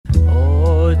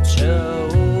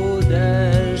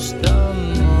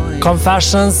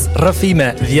Confessions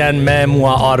rrëfime vjen me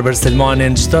mua Arber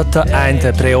Selmanin çdo të enjte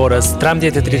prej orës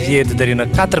 13:30 deri në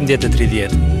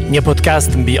 14:30. Një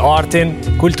podcast mbi artin,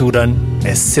 kulturën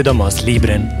e sidomos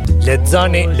librin.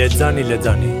 Lexoni.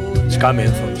 Çka më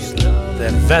thoni?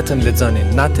 Dhe vetëm lexoni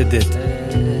natë ditë.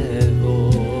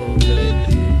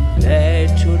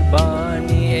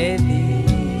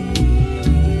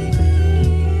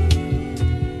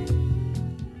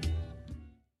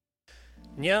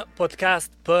 Një podcast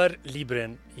për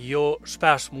librin. Jo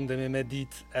shpesh mundemi me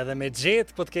ditë edhe me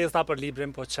gjetë podcasta për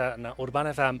librin, po që në Urban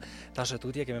FM tash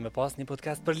tutje kemi me pas një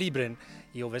podcast për librin.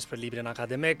 Jo veç për librin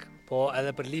akademik, po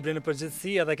edhe për librin në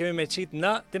përgjithësi, edhe kemi me qitë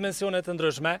në dimensione të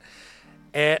ndryshme.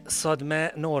 E sot me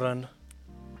Norën.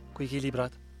 Ku I ki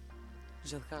librat?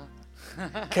 Gjithka.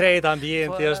 Krejt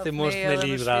ambienti është I musht me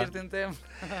libra.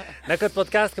 Në këtë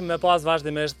podcast kemi me pas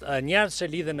vazhdimisht njerëz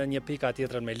që lidhen në një pika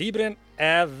tjetër me librin,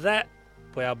 edhe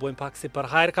po ja bojmë pak si për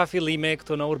hajër ka fillime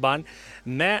këtu në Urban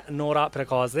me Nora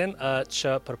Prekazin,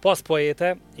 që për pos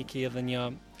poete I ki edhe një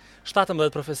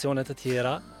 17 profesione të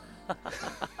tjera.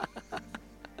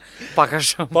 Pak a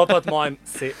shumë. Po të majmë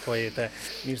si poete.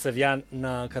 Mirë se vjen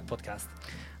në këtë podcast.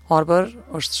 Arber,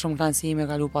 është shumë kënaqësi me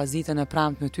kalu pas ditën e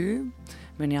premtë me ty,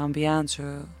 me një ambient që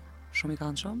shumë I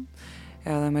kanë shumë,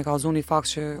 edhe me kallëzu një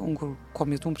fakt që unë kur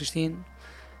kom jetu në Prishtinë,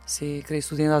 si krej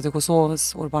studentat e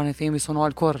Kosovës, Urban FM I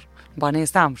sonal kur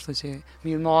banes tam, kështu që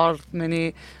mirë marr me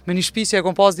një shtëpi që e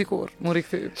kom pas dikur, mu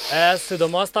rikthy.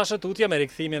 Sidomos tash tutje me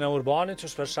rikthimin e Urbanit, që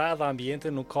shpesha edhe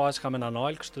ambientin nuk ka çka me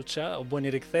nanal, kështu që u bën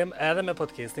një rikthim edhe me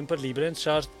podcastin për librin,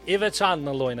 që është I veçantë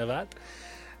në llojin e vet.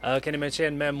 Keni me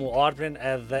qenë me mu Arbrin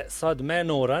edhe sot me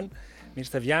Norën. Mirë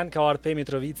se vjen, ka ardhur pe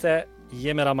Mitrovice,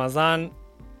 jemi Ramazan,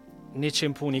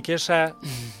 100 puni kishe,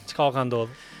 çka ka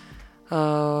ndodhur?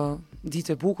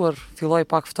 Ditë e bukur, filloj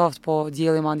pak ftoft, po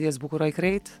dielli mandjes bukuroj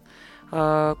krejt.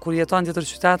 Kur jeton tjetër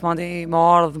qytet, mandej më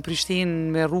ardh në Prishtinë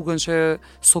me rrugën që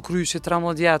so kry që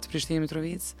 13 vjet Prishtinë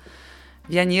Mitrovic.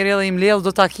 Vjen njëri edhe I mbledh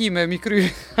do takime mi kry.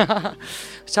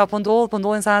 Qa po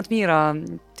ndodhin sa të mira.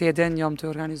 Ti e den jam të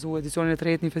organizu edicionin e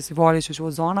tretë një festivali që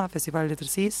quhet Zona, Festivali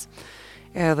Letërsisë.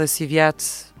 Edhe si vjet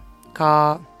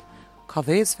ka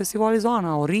 10 festivali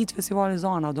Zona, o rrit festivali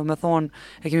Zona, do me thonë,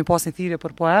 e kemi pas një thirrje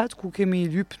për poet, ku kemi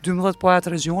lyp 12 poet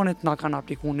regionit, na kanë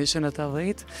aplikuar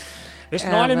 180.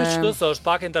 Ishtë nali me qëtu se është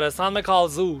pak interesant me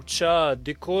kallëzu që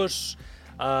dikush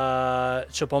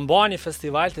që po mba një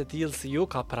festival të tillë si ju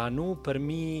ka pranu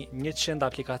përmi 100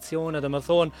 aplikacione, dhe me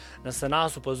thonë, nëse na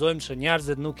supozojmë që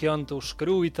njerëzit nuk janë të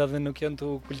shkrujt edhe nuk janë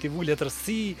të kultivu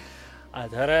letërsi,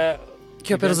 atëherë...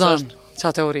 Kjo përzon,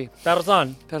 qa teori.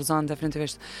 Përzon,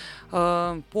 definitivisht.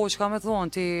 Po, që ka me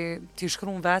thonë, ti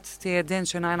shkruan vetë, ti e din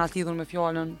që na jena lidhur me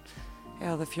fjallën,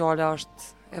 edhe fjalla është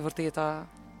e vërteta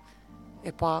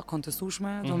e pa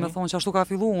kontestueshme, do me thonë që ashtu ka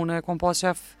fillu, unë e kom pas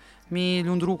qef mi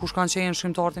lundru kush kanë qenë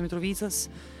shkrimtarët e Mitrovicës,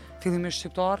 fillimisht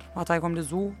shqiptar, ata I kom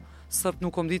lezu, sërb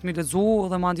nuk kom ditë mi lezu,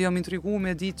 dhe mandje jam intrigu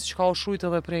me ditë që ka u shrujt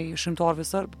edhe prej shkrimtarëve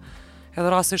sërb, edhe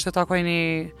rastisht e takoj një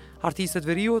artistet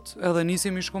veriut, edhe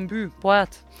nisim I shkëmby,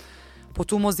 poet. Po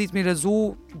tu mos ditë mi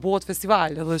lezu, bëhet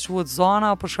festival, edhe quhet Zona,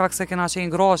 për shkak se kena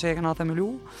qenë gra që e kena themelu,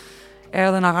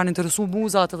 edhe na kanë interesu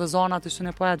muzat edhe zonat e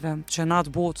shënë poetve, që në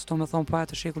atë botë, do me thonë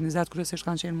poetë të shekull 20, kryesisht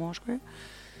kanë qenë mashkuj.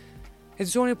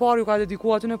 Edicioni I parë ju ka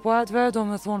dedikuar atyne poetve, do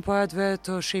me thonë poetve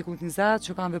të shekullit 20,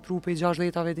 që kanë vepru prej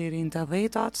 60-tave deri në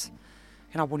 80-tat.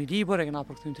 Kena bo një libër, e kena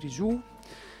përkthyer në 3 gjuhë.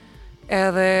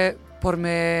 Edhe për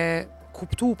me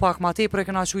kuptu pak ma tepër e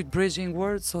kena quajtur Bridging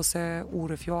Words, ose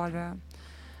ure fjalëve.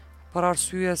 Për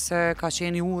arsye se ka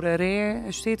qenë urë e re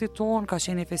e qytetit tonë, ka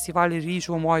qenë një festival I ri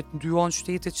që u majt 2 anë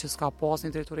qytetit që s'ka pas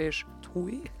një drejtoresh të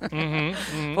huj.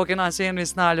 Po kena qenë një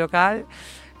sna lokal.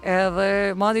 Edhe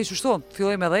mandej qështu,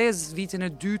 filloj me dhez, vitin e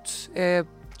dytë e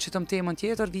qëtëm temën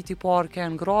tjetër, viti parë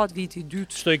kenë grad, viti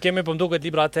dytë... Qështu I kemi për mduket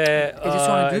librat e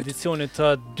edicionit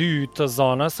të 2 të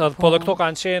zonës, po dhe këto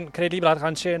kanë qenë, krej librat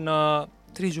kanë qenë në...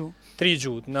 3 gjuhë. 3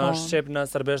 gjuhë, në shqip, në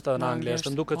serbisht edhe në anglisht,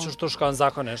 më duket që shtu shkanë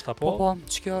zakonisht, apo? Po,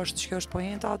 që kjo është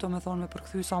poenta, do me thonë me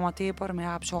përkthy sa ma tepër, me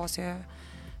hap qasje,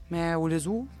 me u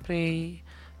lezu prej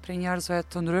njerëzve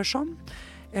të ndryshëm.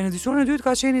 E në edicionin e dytë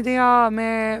ka qenë ideja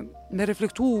me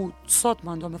reflektu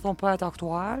sotman, do me thonë poet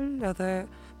aktual, edhe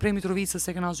prej Mitrovicës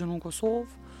se kena zgjënu në Kosovë,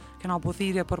 kena bo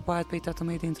thirrje për poet prej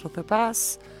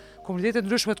 1835, komunitetet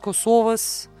ndryshme të Kosovës,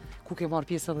 ku ke marrë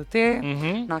pjesë edhe ti,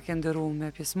 na ke ndëru me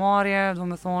pjesëmarrje, do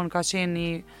me thonë ka qenë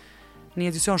një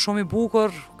edicion shumë I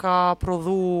bukur, ka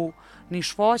prodhu një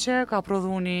shfaqe, ka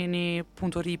prodhu një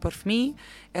punëtori për fëmijë,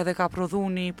 edhe ka prodhu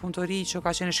një punëtori që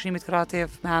ka qenë shkrimit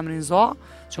kreativ me emrin Zo,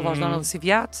 që vazhdon edhe si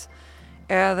vjet,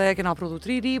 edhe kena prodhu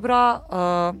 3 libra,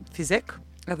 fizik,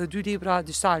 edhe 2 libra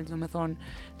digital, do me thonë,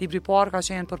 libri parë ka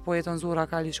qenë për poetën Zura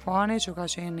Kalishkani, që ka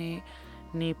qenë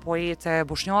një poete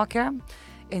bosnjake,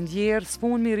 e ndjerë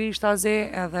s'fundmi risht aze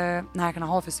edhe na e kena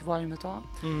ha festivalin me ta.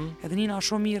 Edhe nina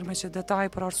shumë mirë me që detaj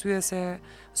për arsye se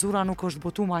Zura nuk është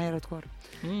botu ma herët kur.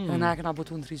 Edhe na e kena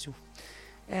botu në 3 gjuhë.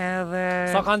 Edhe...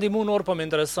 Sa ka ndihmu Nor, po më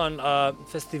intereson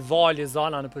festivali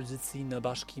Zana në përgjithësi në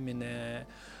bashkimin e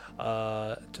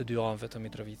të dy anëve të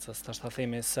Mitrovicës. Tash ta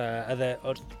themi se edhe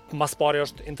mas pari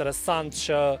është interesant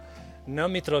që në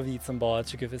Mitrovicë bëhet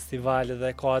që ky festival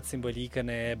dhe ka simbolikën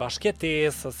e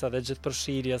bashkëtesës edhe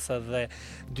gjithëpërfshirjes edhe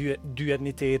dy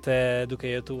etnitete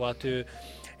duke jetuar aty.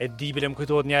 E di bile më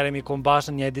kujtohet njerë mi kom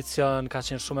bashkë në një edicion, ka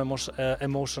qenë shumë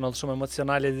emotional, shumë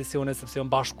emocional edicione, sepse janë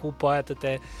bashku poetët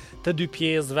e të dy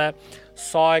pjesëve.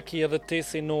 Sa e ki edhe ti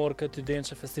si Nor këtë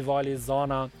idenë që festivali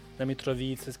Zana në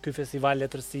Mitrovicë, ky festival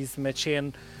letërsisë me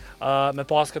qenë me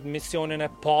pas këtë misionin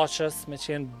e paqes, me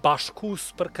qenë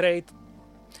bashkus për krejt?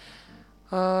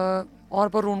 Arë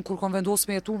për unë, kur kom vendosë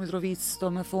me jetu Mitrovicë, do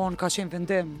me thonë, ka qenë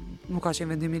vendim, nuk ka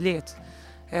qenë vendim I letë.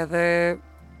 Edhe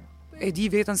e di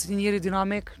vetën si një njeri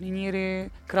dinamik, një njeri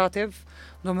kreativ,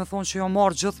 do me thonë që jo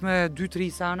marrë gjithë me 2-3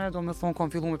 sene, do me thonë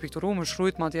kom fillu me pikturu, me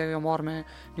shrujt, ma tje jo marrë me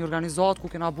një organizat, ku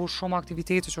kena bu shumë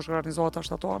aktivitete që është organizata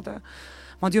shtatarde.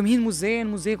 Ma tje më hinë në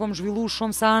muze kom zhvillu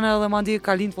shumë sene dhe ma tje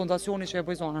ka lind fondacioni që e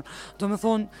bëj zonën. Do me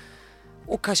thonë,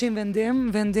 ka qenë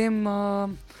vendim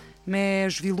me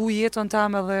zhvillu jetën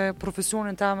tem edhe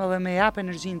profesionin tem edhe me jap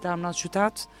energjin tem në atë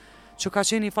qytet, që ka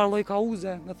qenë I farloj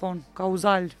kauze, me thonë,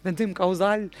 kauzal, vendim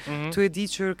kauzal, tu e di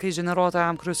që këj gjenerata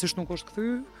jam kryesisht nuk është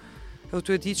këthy, edhe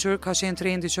tu e di që ka qenë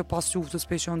trendi që pas luftës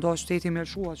pe që ndo qyteti me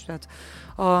lshua qytet.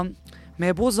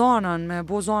 Me bo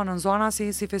zonën, zona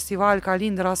si festival ka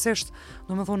lindë rasisht,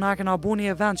 do me thonë, na kena bo një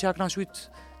event që ja kena qujt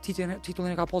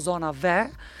titullin e ka po zona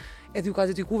ve, edhe ju ka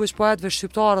dedikuve që poetve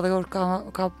shqiptarë dhe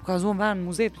ka zonë ven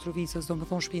muzejt Mitrovicës, do me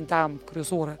thonë shpinë tem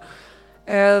kryesore.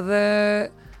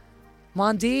 Edhe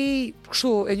ma ndej,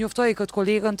 kështu, e njoftoj këtë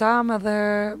kolegën tam edhe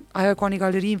ajo ka një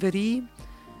galeri në veri,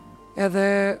 edhe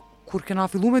kur kena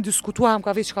fillu me diskutuam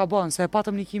ka veç ka bën, se e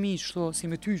patëm një kimi qështu, si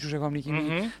me ty që kam një kimi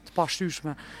të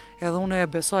pashtyshme. Edhe unë e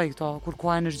besoj këta, kur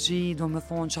ka energji, do me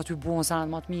thonë që aty bon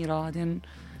senet ma të mira,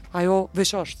 ajo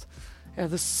veç është.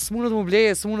 Edhe s'munët mu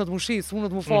ble, s'munët mu shi,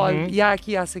 s'munët mu falë, ja e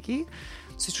ki, ja se ki.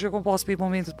 Si që e kom pas për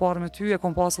momentit parë me ty, e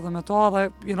kom pas edhe me ta, dhe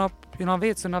jena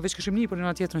vetë, se na veç këshim një për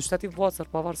jena tjetër në qyteti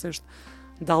vëcër, pavarësisht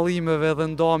dallimeve dhe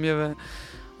ndamjeve.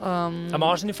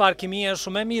 Ama është një farë kimie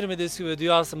shumë e mirë me juve dy,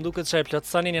 se më duket që e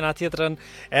plotësonin njëna tjetrën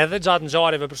edhe gjatë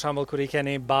ngjarjeve, për shembull kur I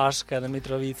keni bashkë edhe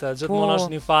Mitrovica, gjithmonë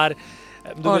është një farë,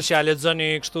 më duket që ja lexoni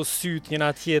kështu syt njëna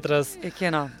tjetrës. E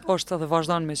kena, është edhe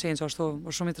vazhdon me qenë që është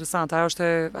shumë interesant, ajo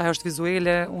është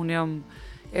vizuele, unë jam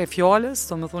e fjales,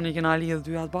 do me thonë I kena lidhë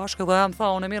dy atë bashkë, dhe jam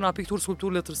tha, unë e mirë nga pikturë,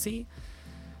 skulpturë, letërsi,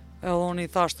 edhe unë I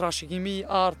thash trashëgimi,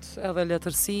 artë edhe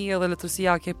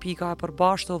letërsia ke pika e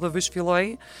përbashkët dhe vish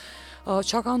filloj.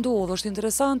 Qa ka ndodhë, është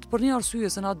interesant për një arsye,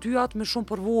 se na dy atë me shumë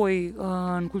përvoj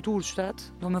në kulturë qytet,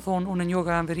 do me thonë, unë e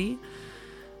njoga jam veri,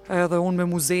 edhe unë me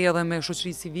muze edhe me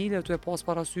shoqëri civile, tu e pas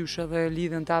parasysh edhe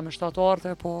lidhjen ta me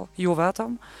shtatartë, po jo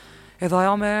vetëm. Edhe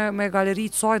ajo me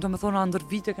galeritë saj, do me thonë, ndër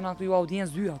vite kena kriju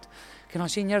audiencë dyat. Kena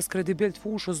qenë njerëz kredibil të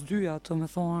fushës dyat, do me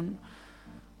thonë,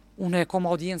 unë e kom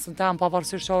audiencën tem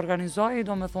pavarësisht që organizoj,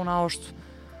 do me thonë, a është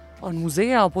në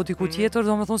muzeja, apo diku tjetër,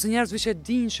 do me thonë se njerëz që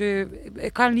din që e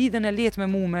kanë lidhen e letë me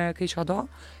mu me këj qa do,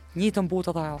 njëtën botë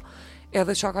edhe ajo.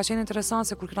 Edhe që ka qenë interesant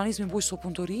se kur kena nisë me bujsh së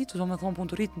punëtorit, do me thonë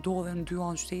punëtorit ndodhe në 2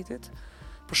 anë qytetit.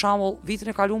 Për shembull,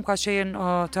 vitin e kalum ka qenë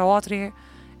teatri,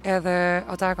 edhe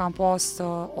ata e kanë pas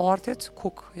të artit,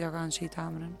 kuk ja kanë qitë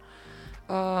emrin.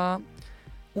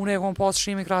 Unë e kom pas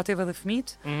shimi kreativ edhe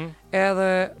fëmit,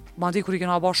 edhe ma di kur I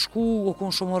kena bashku, u kon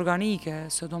shumë organike,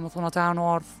 se do me thonë ata janë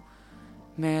ardhë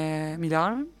me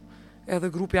Milanën, edhe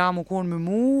grupi jam u kon me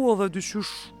mu, edhe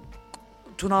dyqysh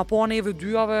të na pa neve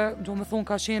dyave, do me thonë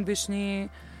ka qenë veç një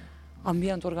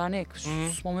ambient organik,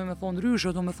 s'mo me thonë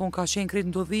ndryshe, do me thonë ka qenë krejt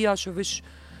ndodhia që veç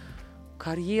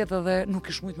karjetë dhe nuk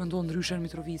ish mujt me ndonë ndryshe në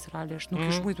Mitrovicë, realisht, nuk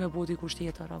ish mujt me bodi kusht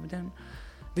tjetër,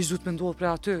 veç du të me ndodhë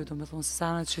prej aty, do me thonë se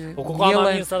senet që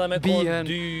njëllen,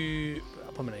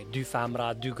 dy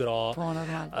femra, dy gra.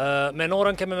 Me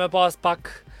Norën kemi me pas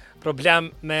pak problem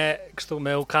me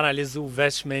u kanalizu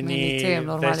veç me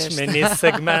një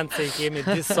segment se I kemi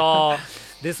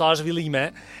disa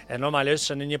zhvillime. E normalisht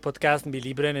që në një podcast në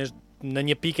librin, në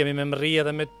një pikë kemi me mri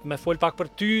edhe me fol pak për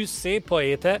ty si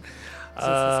poete.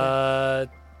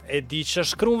 E di që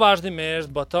shkruan vazhdimisht,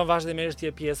 boton vazhdimisht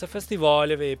je pjesë e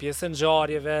festivaleve, je pjesë e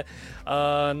ngjarjeve,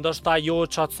 ndoshta jo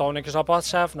çat sa unë kisha pas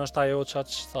shef, ndoshta jo çat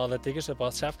sa dhe ti kishe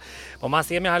pas shef. Po mas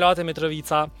jemi halate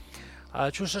Mitrovica,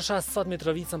 Që është sot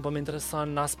Mitrovicën, po më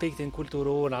intereson në aspektin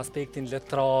kulturor, në aspektin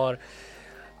letrar.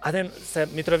 Aten, se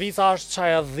Mitrovica është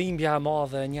qaja dhimbja e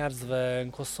madhe e njerëzve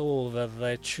në Kosovë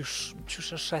dhe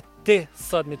qysh është ti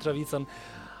sot Mitrovicën,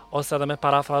 ose edhe me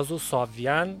parafrazu, sa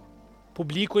vjen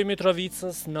publiku i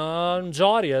Mitrovicës në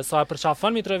ngjarje, sa e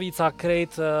përqafon Mitrovica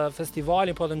krejt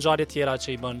festivalin, po dhe ngjarje tjera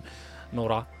që i bën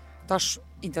Nora. Tash,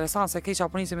 interesant se keqa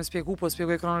po nisi me spjegu, po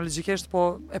spjegoj kronologjikisht,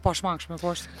 po e pashmangshme,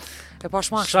 po është. E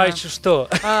pashmangshme. Shaj qështu.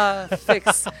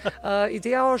 Fix.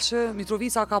 Ideja është që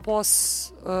Mitrovica ka pas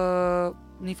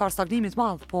një farë stagnimit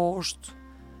madh, po është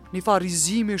një farë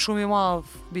rizimi shumë i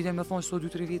madh, bide me thonë sot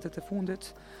 2-3 vitet e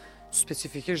fundit,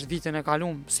 specifikisht vitin e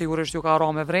kalum, sigurisht ju ka ra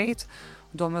me vrejt,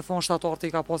 do me thonë shtatorët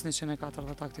i ka pas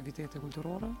 140 aktivitete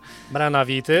kulturore. Brenda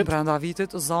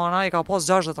vitit, zona i ka pas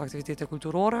 60 aktivitete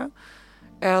kulturore,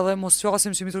 edhe mos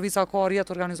fjasim që Mitrovica ka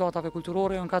rjetë organizatave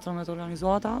kulturore, janë 14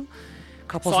 organizata,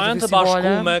 ka pas sa janë të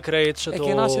bashkume krejt që to... E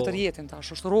kena që të rjetin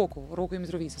tash, është Roku i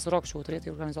Mitrovicës, Roku që të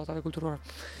rjeti organizatave kulturore.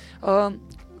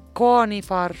 Ka një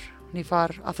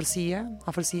farë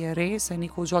afërsie e re, se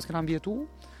një kohë gjatë kena mbjetu,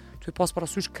 të pas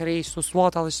parasysh krejsh,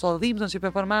 situata dhe qëta dhimbëtën që pe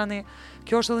përmeni,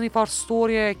 kjo është edhe një farë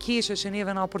storje e keqe që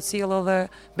neve na përcjellë edhe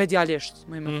medialisht,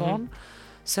 më thonë,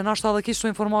 se nashta edhe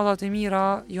kishtu informatat e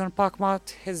mira, janë pak ma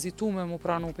të hezitume mu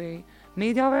pranu pe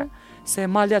medjave, se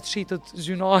ma let shitët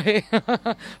gjynahi,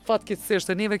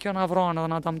 fatkeqësisht, e neve kjo na vranë edhe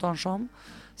na damton shumë,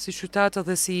 si qytet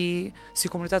edhe si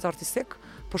komunitet artistik,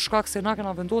 për shkak se na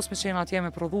kena vendosur me qenë atje me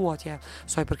prodhu atje.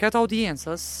 Sa i përket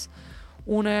audiencës,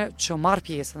 une që marr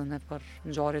pjesë edhe për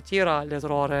ngjarje tjera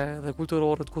letrare dhe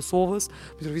kulturore të Kosovës,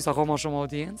 Mitrovica ka më shumë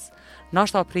audiencë,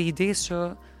 nashta prej idesë që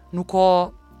nuk ka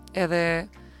edhe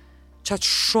qaq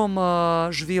shumë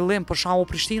zhvillim, për shembull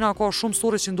Prishtina ka shumë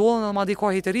store që ndodhen edhe madje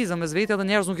ka hejterizëm mes vetë edhe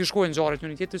njerëz nuk i shkojnë ngjarjet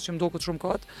njëri tjetrit që mdoket shumë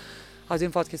kot.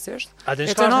 Atin fatkeqësisht. Atin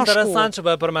shka është interesant që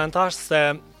bëhe përmentash se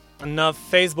në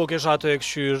Facebook isha ato e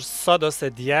këshyrë sot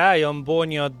ose dje, jo më bo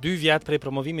një 2 vjetë prej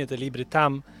promovimit të librit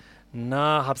tem në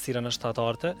hapësirën e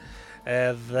shtatarte,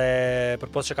 dhe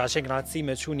përpos që ka qenë knatësi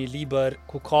me që një liber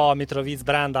ku ka Mitrovic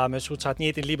brenda, me që qatë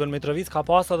njëtin liber Mitrovic, ka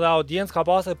pas edhe audiencë, ka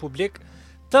pas edhe publik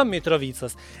të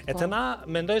Mitrovicës. E të na,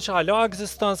 mendoj që hala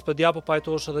eksistens, për dja po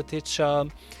pajtosh edhe ti që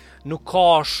nuk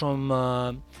ka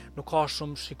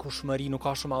shumë shikueshmëri, nuk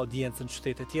ka shumë audiencë në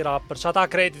qytete tjera, për që ata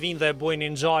krejt vinë dhe bojnë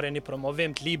një ngjarje, një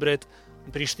promovim të librit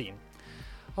në Prishtinë.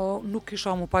 Nuk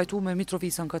kisha mu pajtu me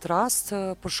Mitrovicën këtë rast,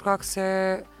 për shkak se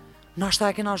nashta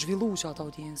e kena zhvillu që atë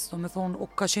audiencë. Do me thonë,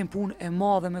 ka qenë punë e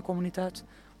madhe me komunitet,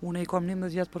 unë i kam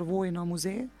 11 vjetë përvojë në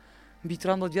muze, mbi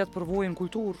 13 vjetë përvojë në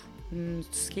kulturë, në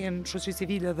skenë shoqëri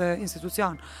civile dhe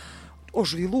institucion. O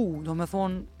zhvillu, do me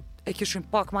thonë, e kishim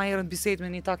pak ma herën bisedë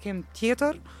me një takim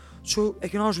tjetër, që e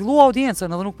kena zhvillu audiencën,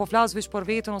 edhe nuk po flasë veç për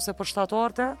vetën ose për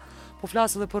shtatarte, po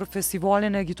flasë edhe për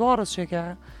festivalin e gitarës që ke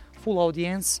full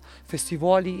audiencë,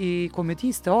 festivali i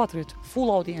komedisë, teatrit,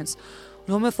 full audiencë.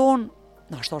 Do me thonë,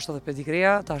 nashta është edhe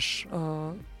pedigreja, tash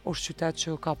është qytet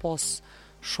që ka pas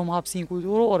shumë hapësinë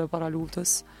kulturore para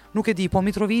luftës. Nuk e di, po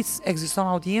Mitrovic ekziston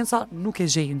audienca, nuk e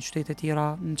gjej në qytete tjera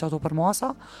në qato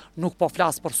përmasa, nuk po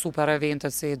flas për super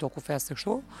eventet si Dokufest e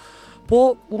kështu.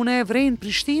 Po unë e vrej në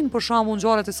Prishtinë, për shembull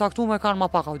ngjarjet e caktuara kanë më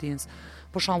pak audiencë.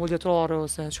 Për shembull letrare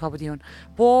ose çka po diun.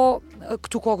 Po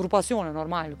këtu ka grupacione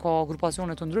normal, ka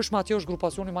grupacione të ndryshme, atje është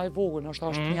grupacioni më i vogël,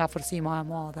 është një afërsi më e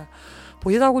madhe.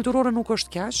 Po jeta kulturore nuk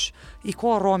është keq, i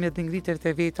ka rrëmjet dhe ngritjet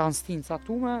e veta në stin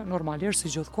caktuar, normalisht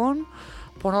si gjithkohon,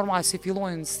 po normal si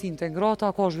fillojnë stinët e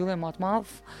ngrata, ka zhvillim më të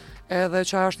madh, edhe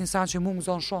që është një sen që mu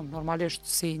gëzon shumë, normalisht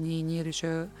si një njeri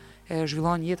që e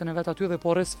zhvillon jetën e vetë aty dhe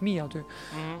po rres fëmijë aty.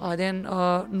 Aden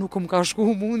nuk më ka shku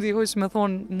mundi hoq me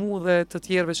thonë mu dhe të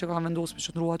tjerëve që kanë vendosur me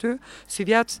qëndru aty. Si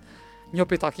vjet, një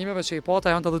prej takimeve që i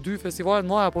pata janë edhe 2 festivale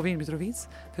mëdha po vinë Mitrovic,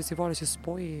 festivale që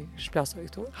s'po i shpjasoj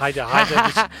këtu. Hajde.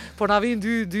 Po na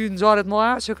vinë 2 ngjarje të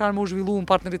mëdha që kanë më zhvilluar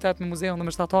në partneritet me muzeun dhe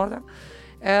me shtatarët.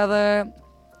 Edhe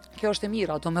kjo është e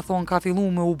mira, do me thonë ka fillu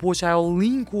me u bo që ajo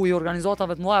linku i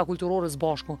organizatave të mëdha kulturore së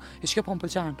bashku, i që po më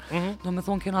pëlqen. Do me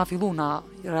thonë kena fillu, na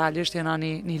realisht jena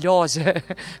një lagje,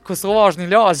 Kosova është një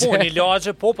lagje. Po, një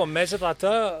lagje, po me që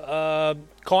atë,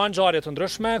 ka ngjarje të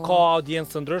ndryshme, ka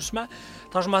audiencë të ndryshme,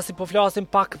 tash masi po flasim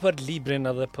pak për librin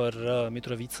edhe për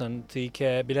Mitrovicën, ti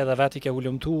ke bile dhe vetë i ke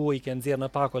ullumtu, i ke nxjerrë në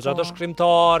pak, o gjatë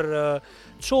shkrimtar,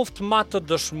 qoftë ma të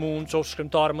dëshmun, qoftë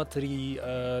shkrimtar më të ri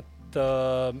të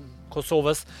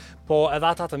Kosovës, po edhe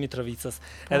ata të Mitrovicës.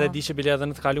 Edhe di që bile edhe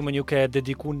në të kalume një ke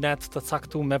dediku net të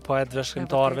caktume poetëve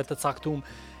shkrimtarëve të caktume.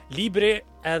 Libri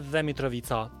edhe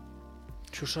Mitrovica.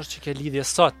 Qysh është që ke lidhje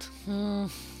sot?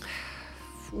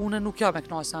 Une nuk jam e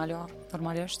knasë në alja,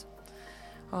 normalisht.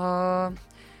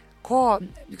 ka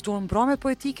këto mbrëmje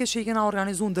poetike që i kena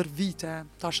organizu ndër vite,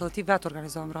 tash edhe ti vetë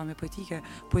organizon mbrëmje poetike,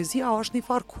 poezia është një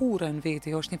farë kure në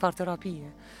veti, është një farë terapie.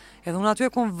 Edhe unë aty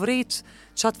e kom vrejt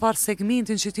qatë farë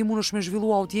segmentin që ti mundesh me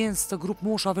zhvillu audiencë të grup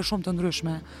moshave shumë të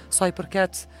ndryshme, sa i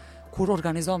përket kur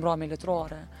organizon mbrëmje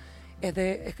letrare. Edhe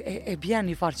e bjen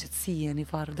një farë qetësie, një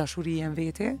farë dashurie në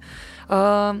veti.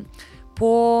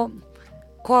 Po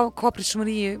ka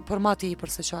pritshmëri për ma tepër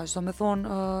se qaq. Do me thonë,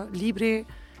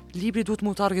 libri duhet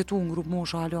mu targetu në grup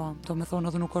mosha alo. Do me thonë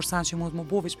edhe nuk është sen që mund të më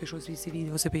bo veç për shoqëri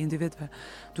civile ose për individve.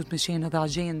 Duhet me qenë edhe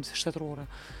agendë shtetërore.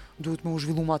 Duhet me u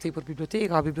zhvillu ma tepër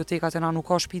bibliotekat e na nuk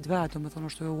ka shtëpit vetë, do me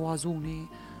thonë është u azu një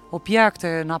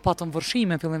objekte na patëm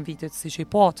vërshime fillim vitit, si që i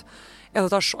pat. Edhe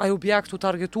tash ai objekt u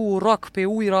targetu rrok pe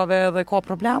ujrave dhe ka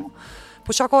problem.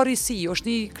 Po çka ka risi, është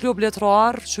një klub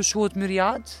letrar që quhet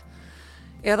Myriad.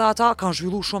 Edhe ata kanë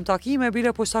zhvillu shumë takime,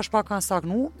 bile po tash pak kanë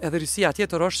stagnu. Edhe risia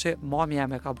tjetër është që mami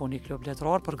jeme ka bo një klub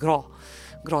letrar për gra.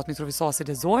 Gratë Mitrovicasi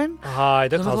lexojnë.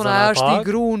 Hajde, ka zona është një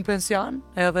gru në pension,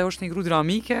 edhe është një gru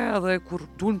dinamike, edhe kur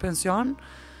du në pension,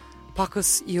 pakës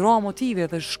i ra motive,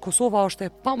 dhe Kosova është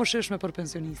e pamëshirshme për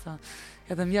pensionista.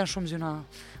 Edhe më vjen shumë gjëna.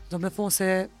 Do me thonë se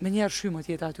me njerë shymët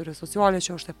jeta atyre sociale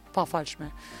që është e pafalshme.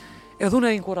 Edhe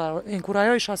unë e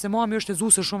inkurajojsha se mami është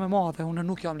lexuese shumë e madhe, unë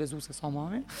nuk jam lexuese sa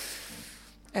mami.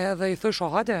 Edhe i thësha,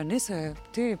 hajde, nise,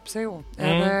 ti, pse jo?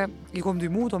 Edhe i kom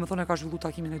ndihmu, do me thonë e ka zhvillu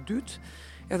takimin e dytë,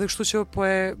 edhe kështu që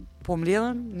po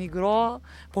mbledhen një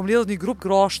grup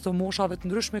grash të moshave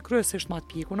të ndryshme, kryesisht ma të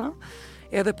pjekuna,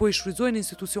 edhe po i shfrytëzojnë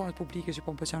institucionet publike që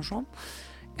po më pëlqen shumë,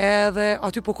 edhe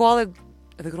aty po ka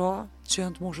edhe gra që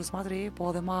janë të moshës ma të re,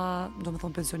 po edhe ma, do me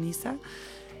thonë, pensioniste,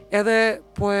 edhe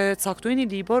po e caktojnë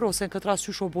një libër, ose në këtë rast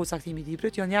qysh o bo caktimi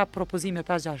librit, jo një propozime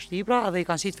 5-6 libra, edhe i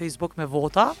kanë qitë Facebook me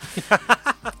vota,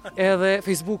 edhe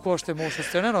Facebooku është e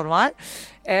moshës tëne, normal,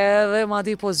 edhe ma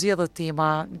di po zgjedhë tema,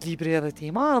 libri edhe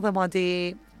tema, edhe ma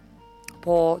di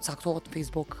po caktohet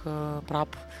Facebook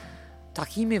prap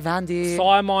takimi, vendi...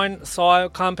 Sa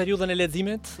kanë periudhën e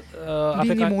leximit?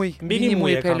 Mbi një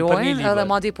muj pelojnë, edhe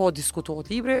ma di po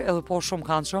diskutohet libri, edhe po shumë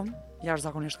kanëshëm,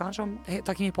 jashtëzakonisht kanëshëm.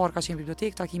 Takimi i parë ka qenë në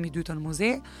bibliotekë, takimi i dytë në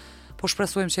muze, po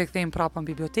shpresojmë që e kthejmë prapë në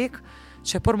bibliotekë,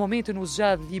 që për momentin u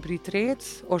zgjedh libri i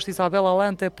tretë, është Isabella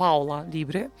Lente Paula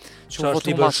libri, që është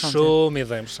libër shumë i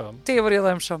dhëmshëm. Tepër i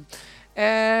dhëmshëm.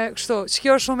 Kështu, që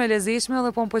kjo është shumë e lezetshme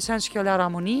dhe po më pëlqen që kjo lar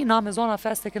harmoni. Na me zona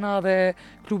feste kena edhe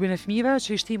klubin e fëmijëve,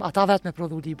 që i shtim ata vetë me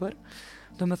prodhu libër.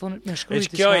 Do me thonë me shkruaj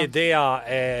diçka. Kjo ideja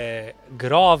e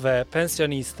grave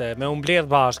pensioniste me u mbledh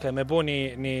bashkë, me bo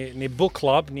një book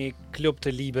club, një klub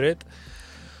të librit.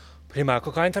 Prima,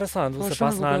 ka interesant, nuk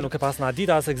e pas na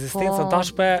dita as ekzistencën,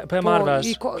 tash pe marrë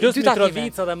vesh. Plus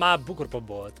Mitrovica dhe ma bukur po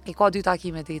bëhet. I ka 2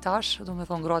 takime deri tash, do me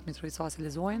thonë gratë Mitrovicasi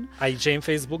lexojnë. A i gjejnë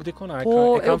Facebook dikun?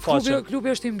 Po,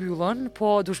 klubi është i mbyllën,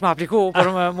 po dush me apliku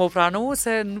për më pranu,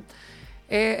 se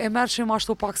e merrshim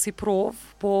ashtu pak si provë,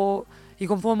 po i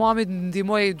kom thonë mamit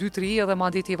ndihmoj 2-3 edhe ma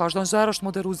diti vazhdon, çdo herë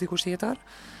është moderues dikush tjetër.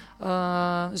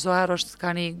 Çdo herë është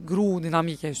ka një gru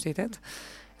dinamike e shtetit.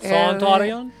 Sa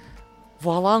anëtarë janë?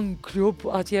 Valla në klub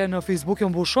atje në Facebook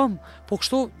janë bu shumë, po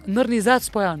kështu nër 20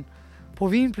 s'po janë. Po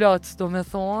vinë plot, do me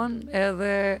thonë,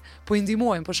 edhe po i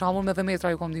ndihmojmë, për shembull me dhe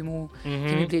metra ju kom ndihmu,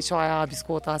 kemi ble qaja,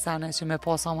 biskota, sene që me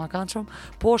pasa ma kanë shumë,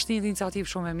 po është një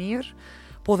iniciativë shumë e mirë,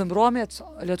 po dhe mbrëmjet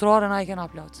letrare na i kena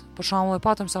plot. Për shembull e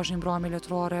patëm sa është një mbrëmje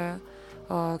letrare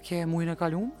ke mujin e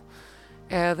kalum,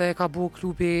 edhe ka bu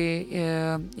klubi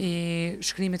i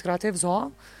shkrimit kreativ ZA,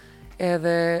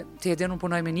 edhe ti e din unë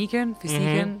punoj me Niken,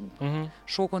 fizikën,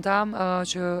 shokun tam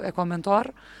që e ka mentor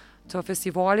të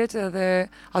festivalit, edhe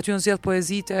aty në zgjedh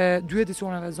poezitë e 2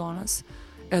 edicioneve zonës,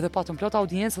 edhe patëm plot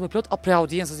audiencë, edhe plot pre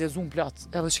audiencës je zoom plot,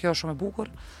 edhe që kjo është shumë e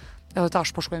bukur, edhe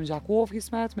tash po shkojmë Gjakov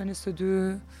kismet me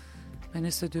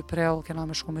 22 prell kena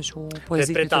me shku me qu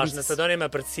poezitë. Për tash, nëse doni me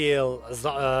përcjell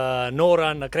Nora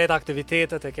në krejt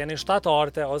aktivitetet e keni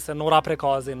shtatartë ose Nora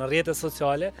Prekazi në rrjetet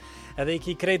sociale, edhe i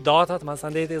ki krejt datat,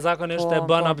 masandeti zakonisht e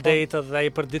bën update dhe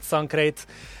i përditëson krejt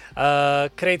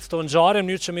të ngjarje në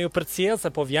mënyrë që me ju përcjell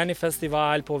se po vjen një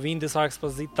festival, po vijnë disa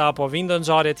ekspozita, po vijnë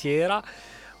ngjarje tjera,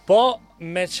 po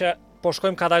me që po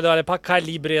shkojmë ka dale pak ka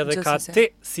libri edhe ka ti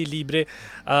si libri,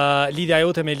 lidhja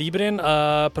jote me librin,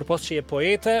 përpos që je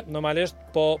poete, normalisht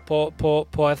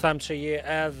po e them që je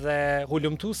edhe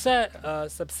hulumtuse,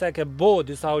 sepse ke bo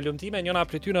disa hulumtime, njëna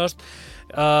prej tyre është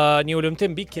një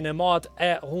hulumtim mbi kinemat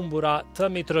e humbura të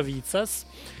Mitrovicës,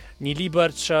 një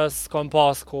libër që s'kom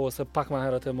pas kohë, se pak ma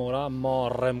herët e mora,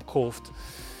 marrëm koft.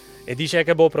 E di që e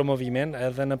ke bo promovimin,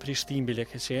 edhe në Prishtinë bile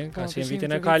ka qenë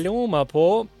vitin e kaluar,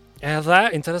 po edhe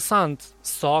interesant,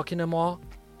 sa kinema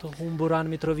të humbura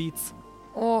në Mitrovicë?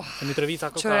 Oh, Se Mitrovica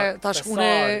ka tash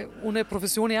une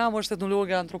profesioni jam është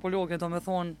etnologe, antropologe, do me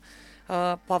thonë,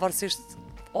 pavarësisht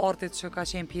artit që ka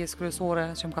qenë pjesë kryesore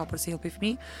që më ka përcjell për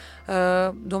fëmijë,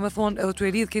 do me thonë edhe tu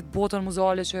e lidh këtë botën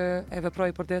muzeale që e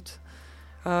veproj për ditë,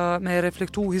 me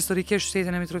reflektu historikisht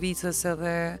shtetin e Mitrovicës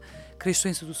edhe krishtu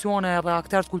institucione edhe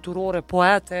akterët kulturore,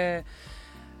 poete,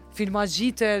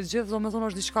 filmagjite, gjithë do me thonë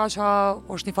është diçka që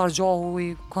është një farë gjohu i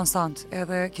konstant.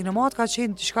 Edhe kinemat ka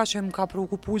qenë diçka që më ka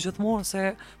preokupu gjithmonë se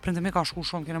prindëmi ka shku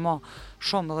shumë kinema,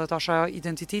 shumë edhe tash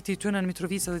identiteti tyne në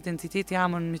Mitrovicë dhe identiteti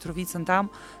jam në Mitrovicën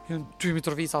tem, janë 2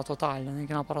 Mitrovica total, ne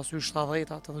kena parasysh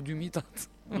 70-at edhe 2000-at.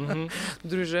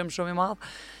 Ndryshim shumë i madh.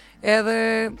 Edhe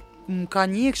më ka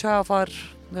një kësha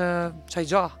çaj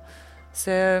gjah,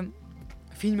 se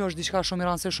filmi është diçka shumë i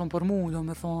rëndësishme për mua, do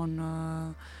me thonë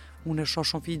unë e shoh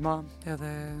shumë filma edhe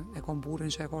e kam burrin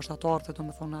që e ka shtatartë, do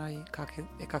me thonë ai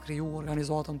e ka kriju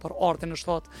organizatën për artin në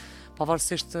shtat,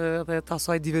 pavarësisht edhe të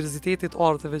asaj diversitetit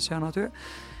arteve që janë aty.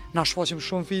 Na shfaqim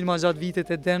shumë filma gjatë vitit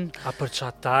e den. A për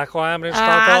çata ka emrin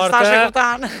shtatarte?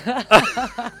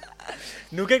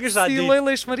 Nuk e kisha ditë. Si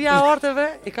lloj-llojshmëria e arteve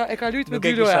e ka lut me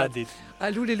dy loja. Nuk e kisha ditë.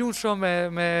 A lule lun shumë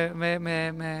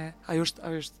me ajo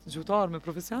është gjutar me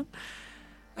profesion.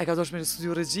 Ai ka dosh me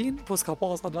studiu regjin, po s'ka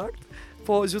pas lart.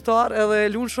 Po gjutar edhe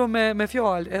lun shumë me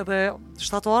fjalë, edhe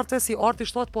shtatarte si arti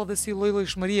shtat, po edhe si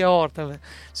lloj-llojshmëria e arteve.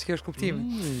 Ç'ka është kuptimi.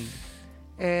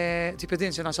 Ti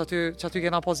pedin që na që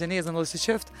kena pas Gjenezën dhe si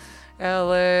qeft,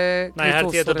 edhe... Na e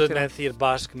herë tjetër do të me thirë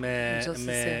bashkë me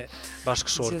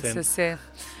bashkëshortin. Gjithsesi.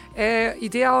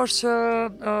 Ideja është që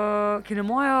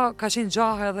kinemaja ka qenë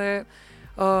gjahë edhe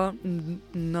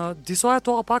në disa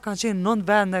etapa kanë qenë 9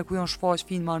 vende ku janë shfaq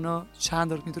filma në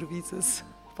qendër të Mitrovicës.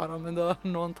 Para mendo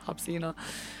 9 hapsina.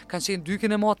 Kanë qenë 2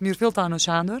 kinemat mirëfillta në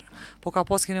qendër, po ka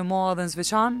pas kinema edhe në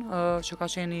Zveçan, që ka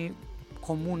qenë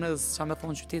komunës, që me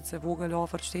thonë qytetë se vogël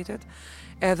afër qytetit,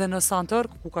 edhe në Santër,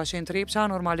 ku ka qenë Trepqa,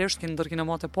 normalisht ndër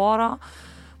kinemat e para,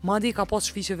 madje ka pas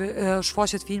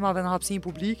shfaqjet filmave në hapësinë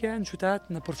publike, në qytet,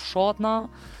 në përfshatna,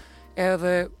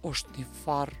 edhe është një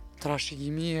farë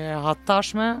trashëgimi e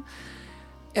hatashme,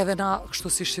 edhe na kështu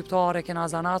si shqiptare kena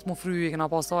zanat mu fry, kena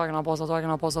pas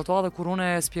ato, dhe kur unë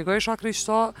e spjegojsha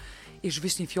krishto, ish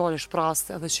vish një fjallë shprast,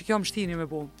 edhe që kjo më shtini me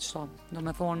bo, qëta, do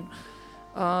me thonë,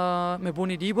 me bo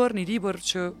një libër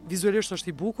që vizualisht është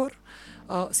i bukur,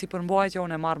 si përmbajtja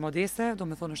unë e marrë modeste, do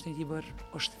me thonë është një libër,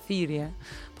 është thirrje,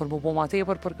 për më bo ma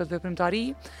tepër për këtë veprimtari.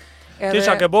 Ti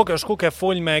qa ke bo, ke shku ke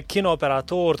full me kino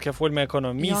operator, ke full me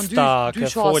ekonomista, ke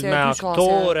full me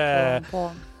aktore.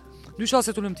 Po, 2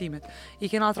 qase të lumtimit. I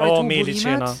kena trajtu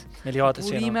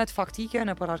burimet faktike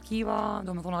në për arkiva,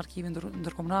 do me thonë arkivin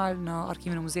ndërkomunal, në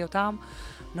arkivin e muzeut tam,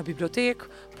 në bibliotek,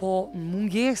 po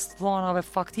munges të dhanave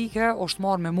faktike është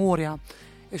marrë memoria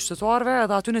e qytetarëve,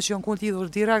 edhe atyne që janë konë lidhur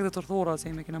direkt dhe tërthora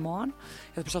se me kinemanë,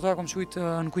 edhe për që ato e kom qujtë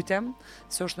në kujtem,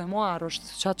 se është memoar,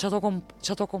 është që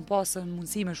ato kom pasë në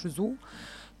mundësi me shfrytzu,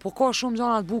 po ka shumë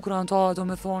gjanat bukra në ta, do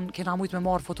me thonë, kena mujtë me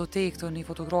marrë fototek të një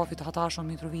fotografit të hatashon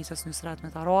Mitrovicës në sret me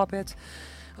tarapit,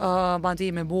 bandi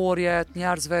memorjet,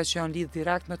 njerëzve që janë lidhë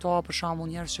direkt me ta, për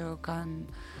shembull njerëz që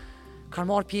kanë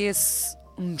marrë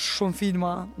pjesë në shumë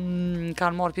filma,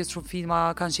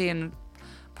 kanë qenë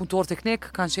punëtor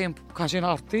teknik, kanë qenë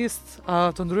artist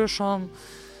të ndryshëm,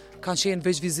 kanë qenë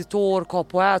veç vizitor, ka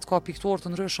poet, ka piktor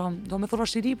të ndryshëm. Do me thonë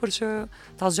është një libër që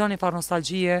ta zgjon një farë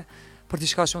nostalgjie për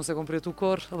diçka që unë se kom përjetu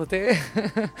kur, edhe te.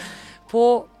 Po,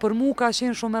 për mu ka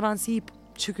qenë shumë e rëndësi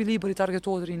që ky libër i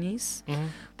targetohet rinis,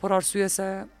 por arsye se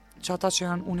që ata që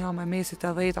janë, unë jam e mesit e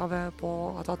 10-tave,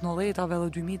 po ata të 90-tave dhe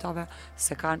 2000-tave,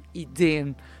 se kanë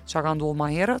iden që ka ndodhur më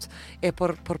herët, e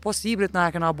për post librit na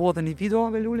e kena bo dhe një video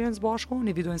me Luljen së bashku,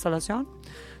 një video instalacion,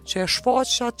 që e shfaq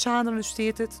qatë qendrën e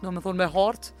qytetit, do me thonë me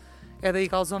hartë, edhe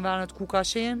i kallzon venet ku ka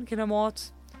qenë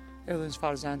kinemat, edhe në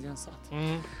çfarë gjendje janë sot.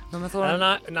 Do me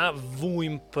thonë na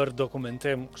vujmë për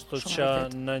dokumentim, kështu që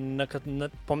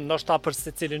po ndoshta për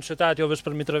secilin qytet, jo vetëm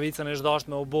për Mitrovicën, është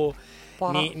dashur me u bë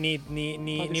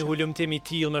një hulumtim i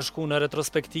tillë, me shku në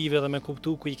retrospektive dhe me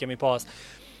kuptu ku i kemi pas.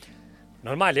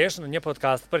 Normalisht në një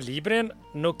podcast për librin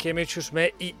nuk kemi qysh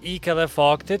me ikë edhe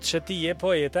faktit që ti je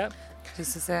poete.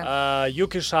 Ju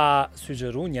kisha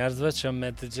sugjeru njerëzve që me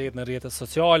të gjetë në rrjetet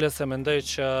sociale, se mendoj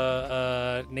që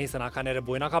nëse na kanë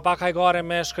rebujna ka pak hajgare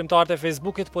me shkrimtarët e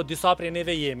Facebookit, po disa prej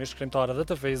neve jemi shkrimtarë edhe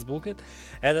të Facebookit,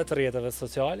 edhe të rrjeteve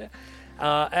sociale.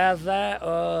 Edhe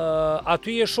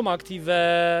aty je shumë aktive,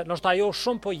 ndoshta jo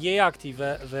shumë, po je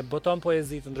aktive dhe boton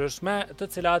poezi të ndryshme, të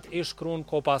cilat i shkruan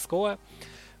kohë pas kohe.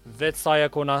 Vetë sa e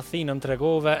kona thinë më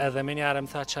tregove, edhe me njerë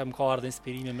më tha që më ka ardhur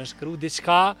inspirimi me shkru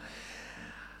diçka.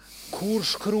 Kur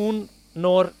shkruan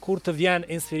Nor, kur të vjen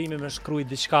inspirimi me shkruaj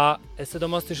diçka, e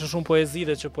sidomos të ishte shumë poezi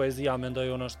dhe që poezia mendoj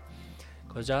unë është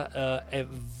goxha e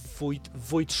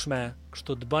vujtshme,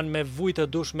 kështu të bën me vujt të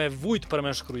dush me vujt për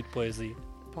me shkruajt poezi.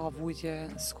 Pa vujtje,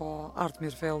 s'ka art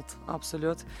mirëfillt,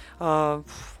 absolut.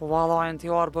 Vallajnë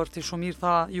t'i arbër, ti shumë mirë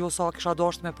tha, jo sa kisha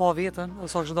dasht me pa vetën, o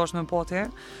sa kisha dasht me pa te,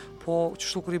 po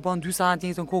qështu kur i bën 2 sene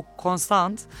njëjtën kohë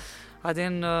konstant,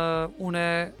 adin une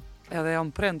edhe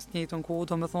jam prind njëjtën kohë,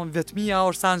 do me thonë vetmia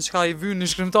është sen që ka i vynë një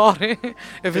shkrimtari,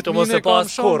 e vetmine kam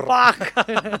shumë pak,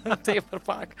 tepër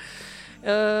pak.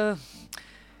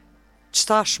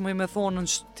 Qtash më me thonë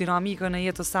në dinamikën e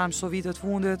jetës tem çdo vitet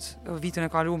fundit, vitin e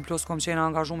kaluar plus kom qenë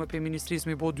angazhuar për ministrisë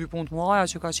me bë 2 punë të mëdha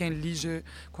që ka qenë ligje,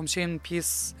 kom qenë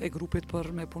pjesë e grupit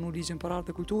për me punu ligjin për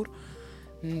art dhe kulturë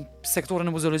në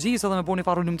sektorin e muzeologjisë edhe me bëni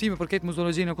farë ulëmtime për këtë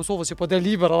muzeologjinë e Kosovës që po del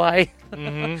libër edhe ai.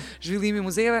 Zhvillimi i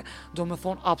muzeve, do me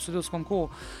thonë absolut s'kom kohë.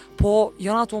 Po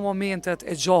janë ato momentet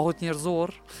e gjahut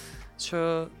njerëzor që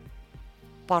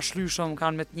pa shlyshëm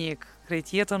kanë me të njek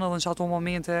krejt jetën edhe në ato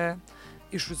momente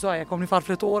i shfrytëzoj, e kom një farë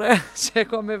fletore që e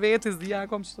kom me vetë, s'dija e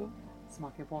kom qëtu. S'ma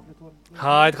ke pa fletore.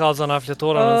 Hajt ka zona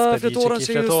fletore në spedi, fletorën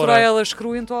që ilustroj edhe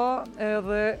shkruajnë to,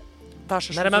 edhe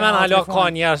tash është. Mere me men halo ka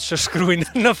njerëz që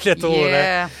shkruajnë në fletore.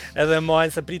 Edhe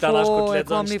mojnë se prita nash kur të lexon. Po, e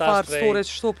kom një farë fletore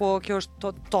që shtu, po kjo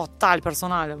është total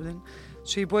personale, vëllin.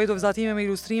 Që i bëj do vizatime me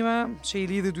ilustrime, që i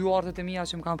lidhi 2 artet e mia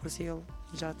që më kanë përcjell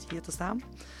gjatë jetës tem.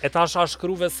 E tash a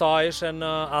shkruve sa ishe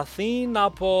në Athinë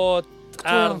apo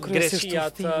Greqia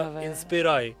të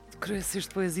inspiroj?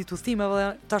 Kryesisht poezi të thimeve,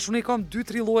 tash unë i kam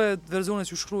 2-3 lloje versione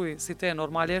që shkruaj, si te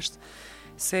normalisht,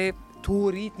 se tu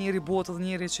rrit njëri botë dhe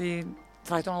njëri që i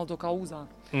trajton ato kauza.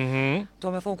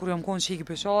 Do me thonë, kur jam konë qiki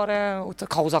peqare,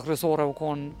 kauza kryesore u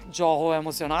konë gjaho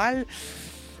emocional,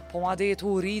 po ma dhe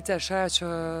tu rrit e shë që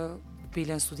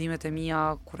pilen studimet e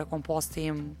mia, kur e kom pas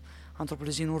tem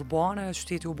antropologjinë urbane,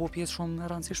 qyteti u bo pjesë shumë e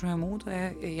rëndësishme e mund,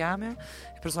 e jame,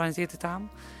 e personalitetit tam.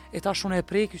 E tash unë e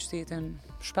prej ky qytetin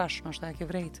shpesh, nështë e ke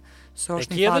vrejt. E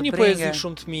ke edhe një poezi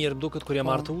shumë të mirë, duket kur jam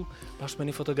martu, bashkë me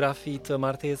një fotografi të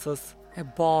martesës. E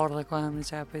bardhe ka emri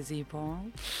që e poezi, po.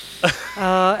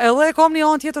 Edhe kam një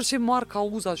anë tjetër që marr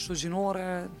kauzat çdo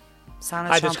gjinore.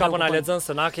 Hajde, çka po na lexon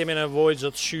se na kemi nevojë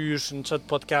që të shysh në çet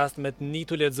podcast me të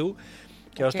nitu lexu.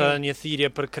 Kjo është një thirrje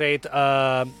për krejt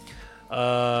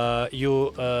ju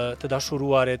të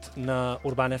dashuruarit në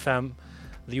Urban FM.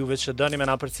 Dhe juve që dëni me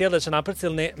na përcjell dhe që na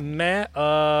përcjellni me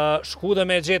shku dhe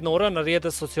me gjetë Norën në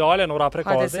rrjetet sociale, Nora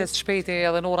Prekazi. Hajde se shpejti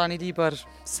edhe Nora një libër,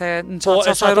 se në po,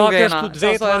 qasaj rrugë jena. Po, e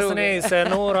që ta vetë nej, se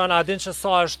Norën, a din që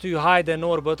sa është ty, hajde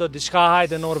Norë bëtë diçka,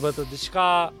 hajde Norë bëtë diçka.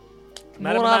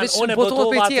 Nora vishë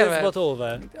botove për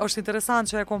tjerve. Është interesant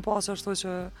që e kom pasë ashtu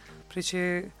që pri që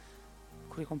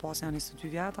kur i kom pasë janë 22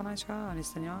 vjetë, anaj qka,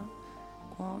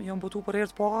 21, jam botu për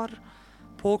herë të parë,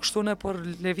 po kështu në për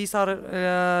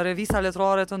revisa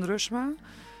letrare të ndryshme,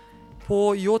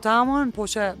 po jo të amën, po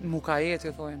që mu ka jetë,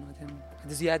 ju thojnë, atin.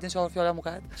 Dhe zjetin që alë fjalla mu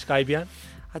ka jetë. Shka i bjen?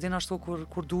 Atin ashtu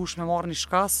kur dush me marrë një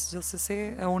shkas, gjithsesi,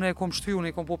 e une e kom shty,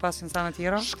 une i kom po 500 sene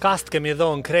tjera. Shkas të kemi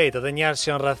dhonë krejt, edhe njerës që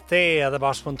janë rrëthte, edhe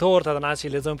bashkëpunëtorët, edhe na që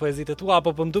i lexojnë poezit e tua,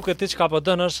 apo për mduke ti që ka po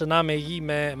dënë është na me ji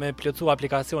me plëcu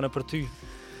aplikacione për ty.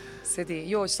 Se ti,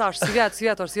 jo, qësash, si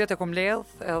vjet e kom ledh,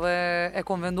 edhe e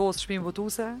kom vendosë shpinë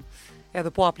votuse, edhe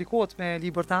po aplikohet me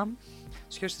libër tam,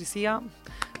 që kjo është risia,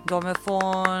 do me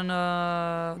thonë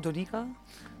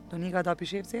Donika da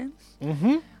Pishevci.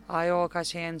 Ajo ka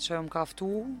qenë që më kaftu,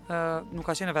 nuk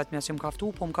ka qenë vetëm që më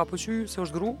kaftu, po më ka pëlqy se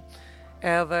është gru,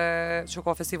 edhe që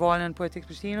ka festivalin Poetik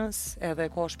Prishtinës, edhe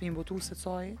ka shpinë botuese të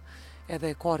saj,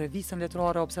 edhe ka revistën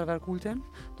letrare Observer Kultin.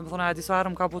 Do me thonë ajo disa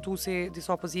herë më ka botu si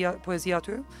disa poezi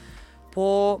aty.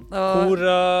 Po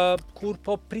kur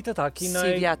po pritet a kina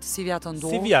si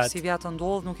vjet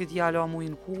ndodh, nuk i di alo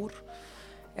muin kur.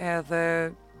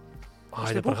 Edhe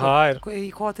hajde për hajr.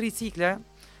 I ka 3 cikle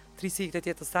të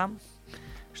jetës tam.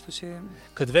 Kështu që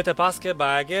këtë vete paske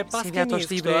bage, paske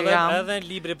nisë, edhe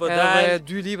libri po dalin. Edhe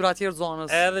 2 libra tjerë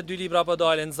zonës. Edhe 2 libra po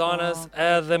dalin zonës,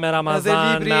 edhe me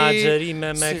Ramazan, me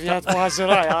agjerime, me si vjet po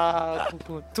agjeraj,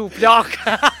 tu plak.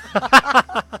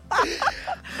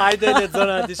 Hajde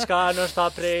lexona diçka, ndoshta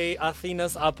prej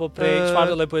Athinës apo prej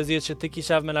çfarë lloj poezie që ti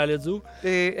kishe me na lexu?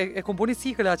 E kom bënë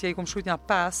cikël atje, i kom shkruajt një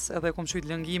 5, edhe kom shkruajt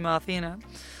lëngime Athinë.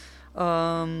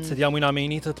 Se t'jam ujna me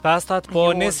një të pestat, po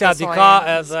nesja dika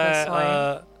edhe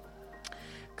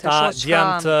ta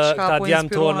djem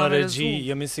tonë në regji,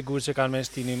 jemi sigur që kanë me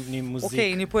shti një muzikë. Okej,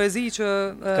 një poezi që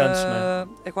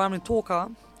e ka emrin Toka,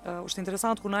 është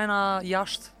interesant kur najna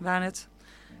jashtë venit,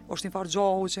 është një farë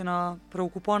gjahu që na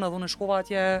preokupon edhe unë shkova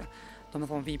atje, do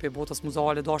me thonë vipe botës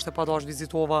muzeale, dashte pa dash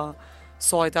vizitova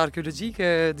sajte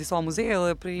arkeologjike, disa muzeje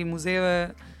dhe prej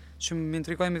muzeve që më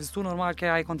intrigoj me vizitu, normal ke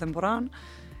ai kontemporan,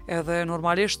 edhe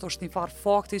normalisht është një farë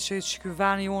fakti që ky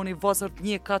veni jonë i vozërt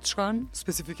një katë shkën,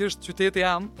 spesifikisht qyteti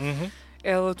jam,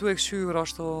 edhe tu e këshyr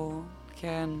ashtu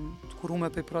kënë të kurume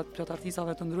për plot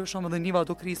artistave të ndryshëm, edhe niva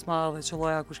do krisma dhe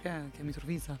qëlloja kush kemi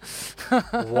turvica.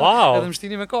 Wow! Edhe më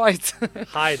shtini me kajt.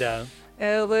 Hajde!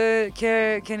 Edhe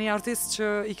ke një artist që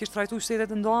i kishtë trajtu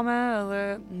qytetet ndome edhe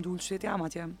ndull qytet jam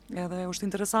atje. Edhe është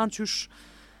interesant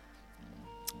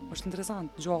është interesant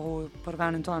gjohu për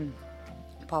venin tonë,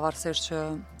 pavarësisht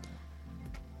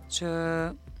që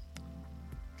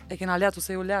e kena letë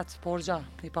ose ju letë, po është gjarë,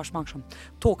 i pashmangshëm.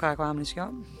 Toka e ka jam një qëka,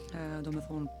 do me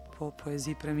thonë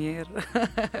poezi premier.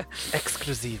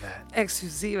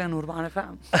 Ekskluzive në Urban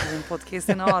FM, në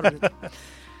podcastin e ardhrit.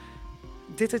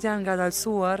 Ditët janë nga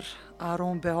dalsuar,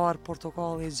 arom behar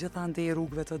portokalli gjithandej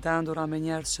rrugëve të dendura me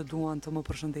njerëz që duan të më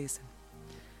përshëndesin.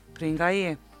 Prej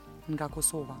nga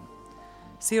Kosova.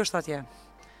 Si është atje?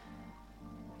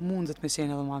 Mundet me qenë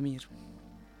edhe ma mirë.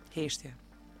 Heshtje.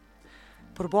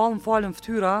 Përballë më falën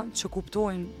ftyra që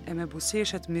kuptojnë e me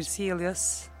buzëqeshjet mirësjelljes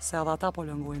se edhe ata po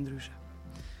lëngojnë ndryshe.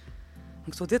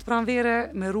 Në këto ditë pranvere,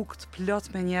 me rrugë të plot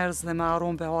me njerëz dhe me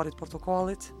aromë beharit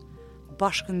portokallit,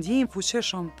 bashkëndijim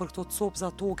fuqishëm për këto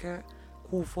copza toke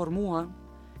ku u formuan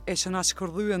e që na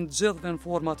shkërdhyen gjithve në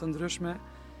forma të ndryshme,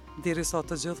 derisa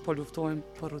të gjithë po luftojmë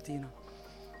për rutinë.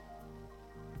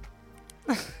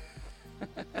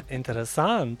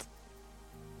 Interesant.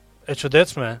 E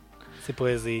çuditshme si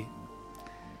poezi.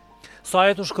 Sa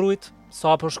e të shkrujt,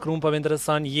 sa për shkruan për më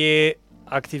interesant, je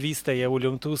aktiviste, je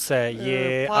ullumtuse,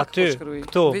 je aty,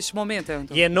 këtu. Veç momente.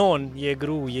 Je non, je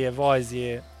gru, je vajz,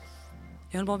 je...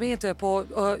 Janë momente, po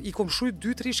i kom shkrujt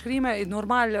 2-3 shkrime,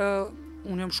 normal,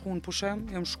 unë jam shku në pushem,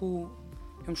 jam shku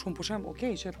në pushem,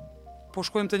 okej, që po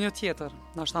shkojmë të një tjetër,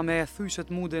 nashta me thyqet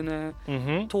mudin e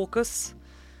tokës,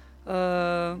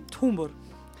 të humbur.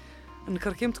 Në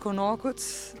kërkim të konakut,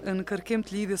 në kërkim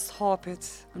të lidhjes të hapit,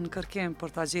 në kërkim për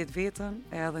ta gjetë vetën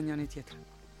e edhe njëri tjetrin.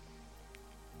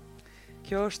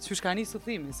 Kjo është që shka nisë të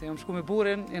thimi, se jam shku me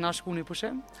burin, e na shku një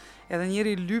pushim, edhe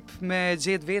njeri lyp me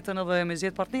gjetë vetën edhe me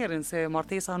gjetë partnerin, se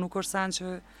martesa nuk është sen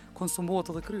që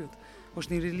konsumohet edhe kryet.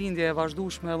 është një rilindje e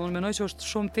vazhdueshme, edhe unë menoj që është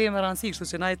shumë temë e rëndësishme,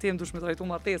 kështu që na e temë dush me trajtu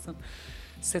martesën.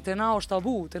 Se te na është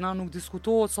tabu, te na nuk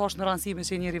diskutohet sa është në rëndësi me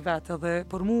që njeri vetë, edhe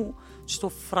për mu çto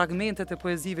fragmentet e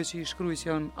poezive që i shkruaj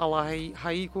që janë alla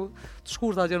haiku, të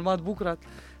shkurtat janë më të bukurat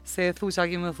se e thu që a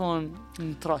kemi thonë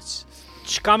në troq.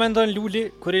 Çka mendon Luli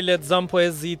kur i lexon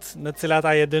poezitë në të cilat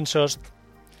ai e din që është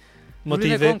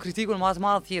motive? Luli e kom kritikun më të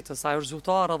madh jetës, ai është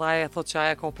zyrtar dhe ai e thotë që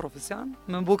ai ka profesion,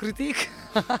 më bë kritik.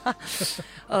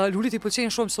 Luli i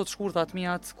pëlqejnë shumë sot shkurtat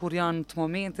mijat kur janë të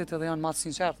momentit edhe janë më të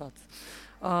sinqertat.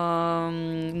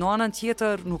 Në anën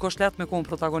tjetër nuk është lehtë me kon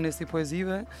protagonisti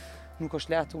poezive, nuk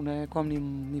është lehtë, unë kam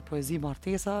një poezi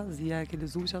martesa, Zia e ke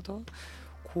lexuar që ato,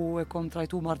 ku e kom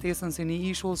trajtu martesën si një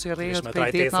ishull që rrehet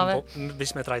prej tetnave.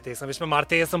 Vish me trajtesën, vish me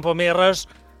martesën po merresh,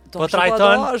 po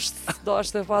trajton.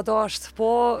 Dashte pa dasht, po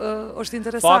është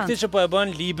interesant. Fakti që po e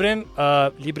bën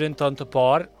librin tënd të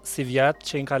parë, si vjet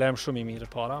që i kalojm shumë i mirë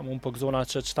para, unë po gëzona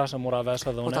që çtash e mora vesh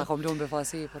edhe unë. Po ta kom lënë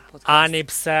befasi për podcast. Ani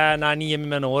pse na ni jemi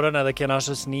me Norën edhe kena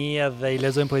shoqni edhe i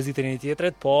lexojmë poezitë e një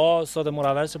tjetrit, po sot e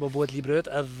mora vesh që po bëhet libri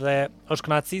yt edhe është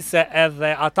kënaqësi se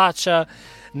edhe ata që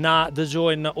na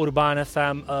dëgjojnë në Urban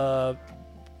FM,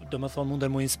 domethënë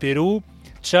munden mu inspiru,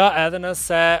 që edhe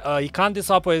nëse i kanë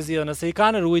disa poezi, nëse i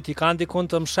kanë rujt, i kanë dikun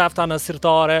të mshefta në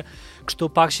sirtare, kështu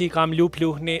pak që i kam lu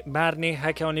pluhni, merrni,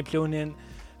 hekjoni pluhnin,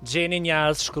 gjeni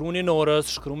njerëz, shkruni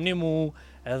Norës, shkruni mu,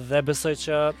 edhe besoj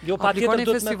që jo patjetër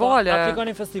duhet me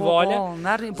aplikoni festivale,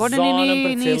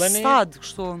 bëni një stad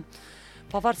kështu.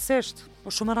 Pavarësisht,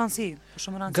 është shumë e rëndësi.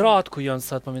 Gratë ku janë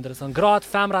sot më interesant. Gratë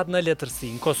femrat në letërsi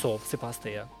në Kosovë, sipas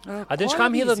teje. A din çka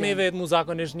më hidhet me vetë mu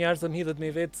zakonisht njerëz më hidhet me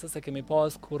vetë se kemi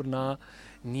pas kur na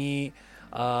një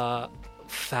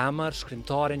femër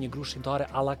shkrimtare, një gru shkrimtare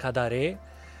alla kadare,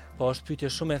 po është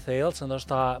pyetje shumë e thellë, që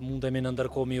ndoshta mundemi në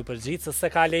ndërkohë mi u përgjigj,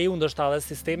 se ka leju ndoshta edhe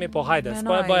sistemi, po hajde,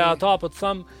 s'po e bëj ato, po të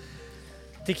them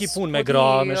ti ki pun me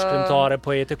gra, me shkrimtare,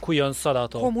 poete, ku janë sot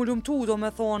ato? Po mu lumtu, do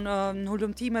me thonë, në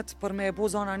lumtimet për me bo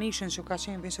zona nishin që ka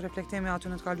qenë veç reflektimi aty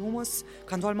në të kalumës,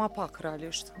 ka ndalë ma pak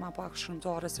realisht, ma pak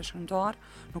shkrimtare se shkrimtar,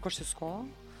 nuk është që s'ka,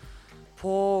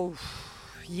 po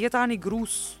jeta një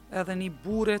grus edhe një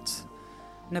burit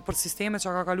në për sisteme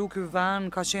që ka kalu ky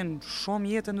vend ka qenë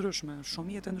shumë jetë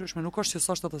ndryshme, nuk është që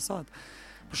s'është edhe sot.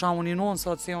 Për shkakun një nonë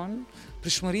sot si janë,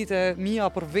 prishmëritë e mia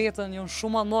për veten janë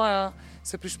shumë më mëdha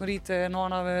se prishmëritë e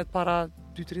nanave të para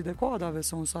 2-3 dekadave,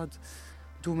 se unë sot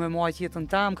du me majt jetën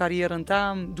tam, karrierën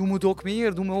tam, du mu dok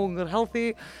mirë, du me hunger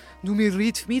healthy, du me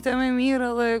rrit fëmijët e me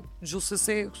mirë edhe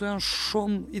gjithsesi këto janë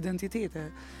shumë identitete.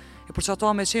 E për që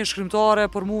ata me qenë shkrimtare,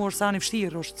 për mu është sen i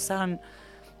vështirë,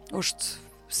 është,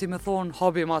 si me thonë,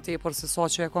 hobi ma tepër se sa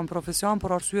që e kom profesion,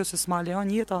 për arsye se s'ma lejon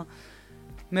jeta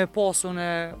me pasun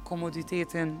e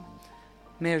komoditetin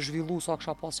me zhvillu sa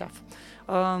kësha pas qef.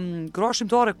 Gra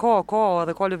shqiptare ka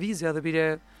edhe ka lëvizje edhe bile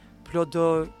plot dë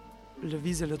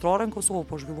lëvizje letrare në Kosovë,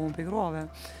 po zhvillohen për grave.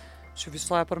 Që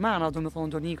visa e përmena, do me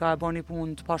thonë Donika e bën një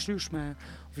punë të pashlyshme,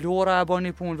 Vlora e bën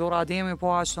një punë, Vlora Ademi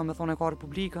po aq, do me thonë e ka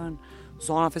Republikën,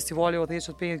 zona festivali o dhe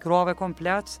që të pejnë grave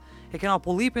komplet, e kena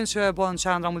Polipin që e bën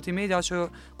qendra multimedia që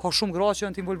ka shumë gra që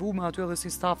janë të involvume aty edhe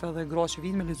si staf edhe gra që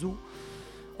vinë me lexu.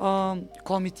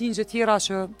 Ka mitingje tjera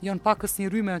që janë pakës një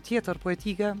rrymë tjetër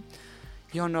poetike,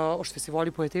 është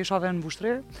festivali poeteshave në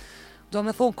Vushtre. Do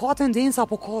me thonë, ka tendenca,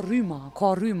 po ka rryma,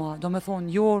 do me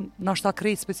thonë, jo nashta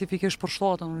krejt specifikisht për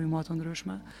shtatën rryma të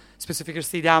ndryshme,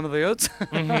 specifikisht si jam dhe jëtë.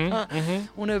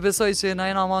 Unë e besoj që na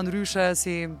jena ma ndryshe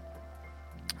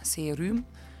si rrymë,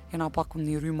 jena pak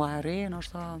një rryma e re,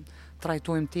 nashta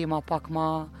trajtojmë tema pak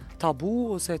ma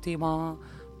tabu, ose tema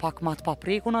pak ma të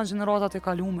paprekuna në gjeneratat e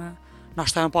kalume,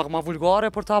 nashta janë pak ma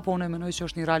vulgare për ta, po unë e menoj që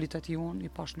është një realitet jonë,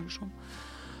 i pashlyshëm.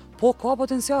 Po, ka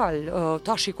potencial.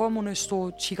 Ta shikojmë unë shto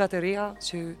qikat e reja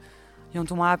që janë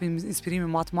të ma japin inspirimi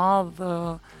ma të madhë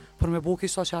për me bo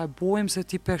kishta që e bojmë se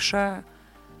ti peshe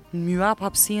në mjë jap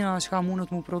hapsina që ka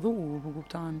mundet mu prodhu, po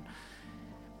kuptan.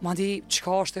 Ma di,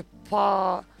 qka është e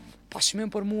pa shmim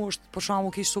për mu është për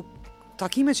shamu kishtu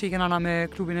takime që i kena na me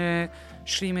klubin e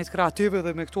shkrimit kreative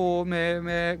dhe me këto,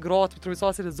 me gratë, të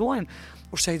rëvisasit e zojnë,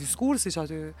 është që e diskursi që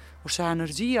aty, është që e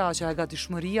energjia, që e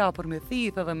gatishmëria për me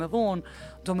thith edhe me thonë,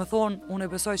 do me thonë, unë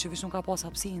e besoj që vishë nuk ka pas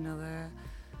hapsinë edhe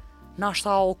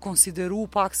nashta o konsideru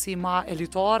pak si ma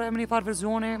elitare me një farë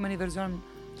verzione, me një verzion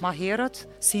ma herët,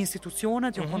 si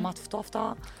institucionet, jo ma të ftofta.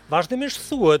 Vazhdimisht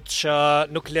thuhet që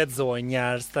nuk lexojnë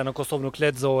njerëz, në Kosovë nuk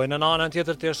lexojnë, në anën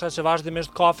tjetër të është që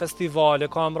vazhdimisht ka festivale,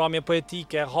 ka mbrëmje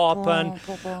poetike,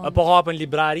 hapen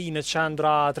librari në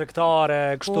qendra tregtare,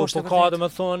 kështu, po ka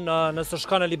domethënë nëse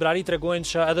shkon në librari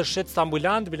tregojnë që edhe shit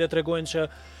ambulant, bile tregojnë që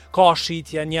ka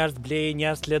shitje, njerëz blejnë,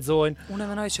 njerëz lexojnë.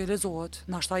 Unë menoj që lexohet,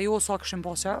 nashta jo sa kishim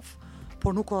pas qef,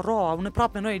 por nuk ka ra, unë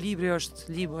prapë menoj libri është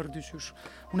libër dyqysh.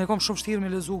 Unë e kom shumë vështirë me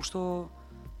lexu kështu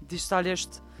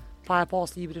digitalisht pa e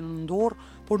pas librin në dorë,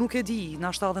 por nuk e di,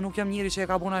 nashta edhe nuk jam njeri që e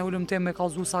ka bëna e ulëm tem me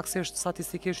kallzu saksisht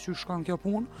statistikisht që shkon kjo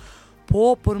punë,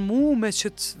 po për mu me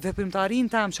qëtë veprimtarin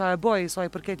tem që a e bëj, sa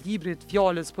i përket librit,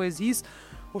 fjalës, poezis,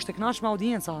 është e knaqsh me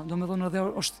audienca, do me thonë edhe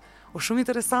është shumë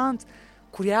interesant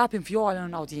kur japim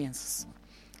fjalën audiencës.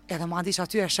 Edhe ma di që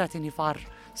aty e shetin një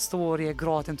farë story e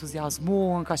gratë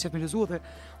entuziazmohen, ka qef me lexu dhe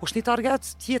është një target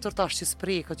tjetër tash që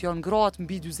spreket, janë gratë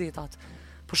mbi 40.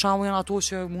 Për shembull janë ato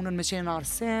që mundën me qenë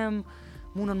arsim,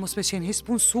 mundën mos me qenë hiç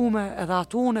punësume, edhe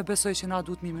ato ne besoj që na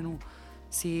duhet mi menu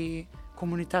si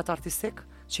komunitet artistik,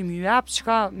 që mi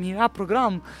jap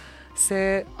program,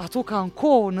 se ato kanë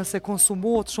kohë nëse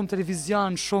konsumohet shumë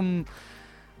televizion, shumë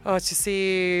që si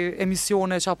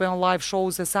emisione që apo janë live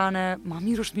shows e sene, ma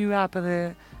mirë është mi jap edhe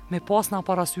me pas na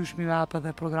parasysh mi jap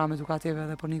edhe programe edukative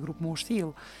edhe për një grup më shtill.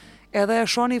 Edhe e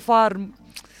shoh një farë,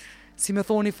 si me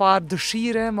thoni farë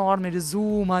dëshire, me arë me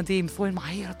lezu, ma di, më thojnë ma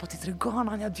herët, po ti tregon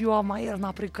anja dyja ma herët,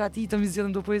 na Prekazi të mi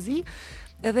zgjedhëm do poezi.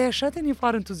 Edhe e shetin një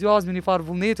farë entuziazmi, një farë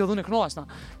vullneti, edhe unë e knaqna.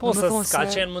 Po se s'ka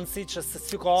qenë mundësi që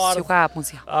si ka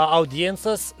ardhë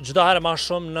audiencës, çdo herë ma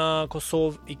shumë në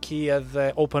Kosovë i ki edhe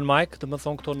open mic, dhe më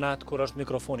thonë këto net kur është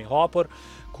mikrofoni hapur,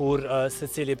 kur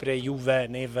secili prej juve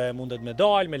neve mundet me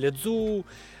dalë, me lexu,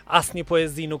 asnjë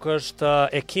poezi nuk është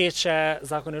e keqe,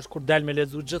 zakonisht kur del me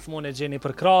lexu gjithmonë e gjeni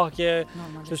për krahje,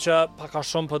 kështu që pak a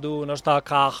shumë po du ndoshta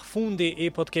ka fundi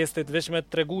i podcastit veç me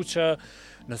tregu që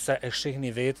nëse e shihni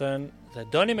veten dhe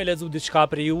doni me lexu diçka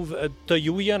për juve të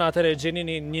jujen, atëherë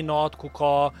gjeni një natë ku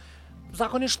ka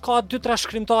zakonisht ka 2-3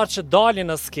 shkrimtarë që dalin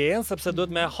në skenë, sepse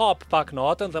duhet me hap pak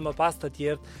natën dhe më pas të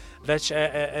tjerë veç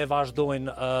e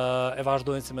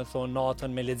vazhdojnë si me thonë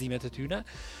natën me leximet e tyre.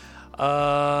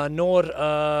 Nor,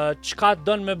 çka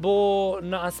don me bo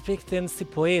në aspektin si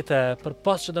poete, për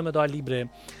pas që do me dalë libri?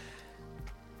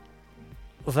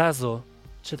 Vezo,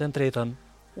 që të tretën,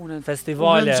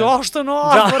 festivale. Unë në 6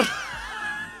 natër.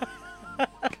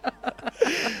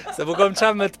 Se po kom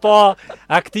qem me të pa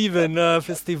aktive në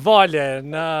festivale,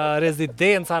 në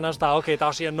rezidenca, në shta,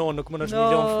 tash je non, nuk më nësht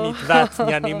milion fëmijë vetë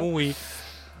një animuj.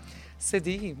 Se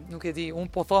di, nuk e di, unë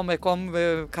po thome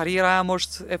karriera jam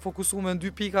është e fokusuar në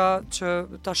 2 pika që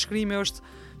ta shkrimi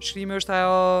është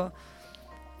ajo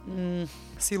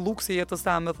si luksi jetës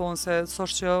tem, me thonë se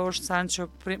s'është që është sen që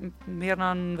merrna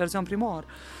në version primar.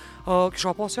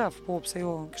 Kisha pas qef, po pse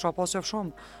jo, kisha pas qef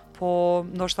shumë, po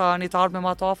ndoshta një të ardhme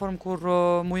më të afërm kur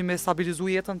muj me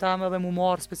stabilizu jetën teme dhe mu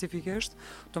marr specifikisht.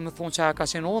 Do me thonë që ka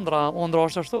qenë Ondra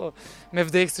është ashtu, me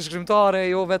vdekje si shkrimtare,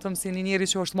 jo vetëm si një njeri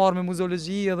që është marrë me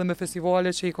muzeologji edhe me festivale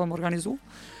që i kam organizu.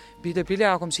 Bite pile,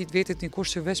 a kom qit vetit një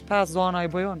kush që veç 5 zona i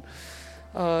bëjon.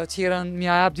 Tjerën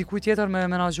mja jap dikuj tjetër me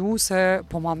menaxhu se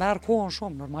po ma merr kohën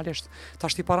shumë, normalisht.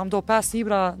 Tash ti para mdo 5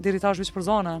 libra deri tash veç për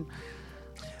zonën.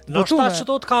 Në shtatë që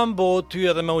do të kam bo ty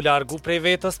edhe me u largu prej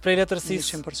vetës, prej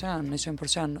letërsisë?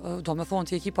 100%. Do me thonë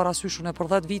ti e ki parasysh unë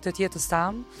për 10 vite jetës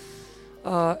tam,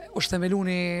 është themelu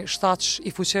një shtatsh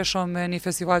i fuqeshëm me një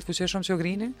festival të fuqeshëm që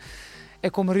Ogrini,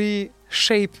 e kom ri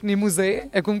shape një muze,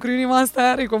 e kom kry një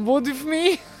master, i kom bo 2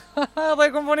 fëmijë, dhe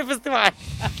e kom bo një festival.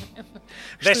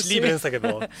 Vesh librin se ke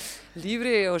bo?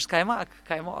 Libri është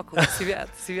kajmak, si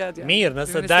vjet. Ja. Mirë,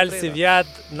 nëse dalë si vjet,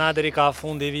 na deri ka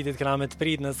fundi i vitit kena me të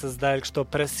prit, nëse s'dalë kështu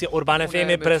presion, Urban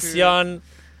FM presion,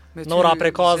 Nora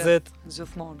Prekazit,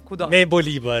 gjithmonë, kudo. Me bo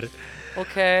liber.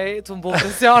 Okej, të mbo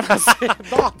presion, asi.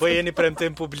 Bëje një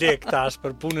premtim publik tash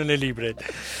për punën e librit.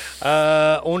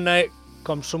 Unë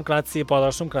kam shumë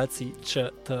kratësi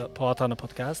që të pata në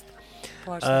podcast.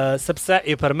 Sepse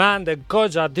i përmende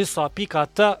goxha disa pika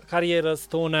të karrierës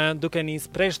tone, duke nis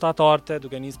prej shtatarte,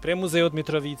 duke nis prej Muzeut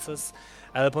Mitrovicës.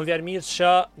 Edhe po më vjen mirë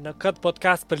që në këtë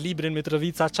podcast për librin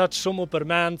Mitrovica qatë shumë u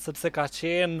përmend, sepse ka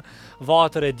qenë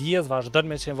vatër e dijes, vazhdon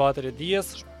me qenë vatër e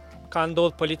dijes, ka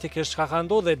ndodhur politikisht çka ka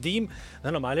ndodhur dhe dim, dhe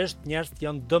normalisht njerëzit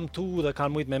janë dëmtuar dhe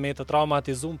kanë mujt me të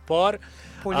traumatizuar, por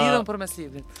po lidhen përmes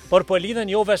librit. Por po lidhen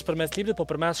jo veç përmes librit, po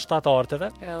përmes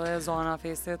shtatarteve. Edhe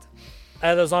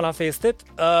zona festit,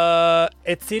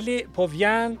 e cili po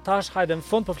vjen tash hajde në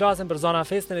fund po flasim për zona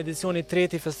festin edicioni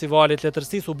 3 i festivalit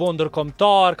letërsisë u bë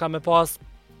ndërkombëtar, ka me pas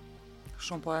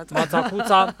shumë poet.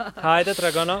 Macakuca, hajde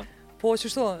tregona. Po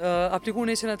qështu, apliku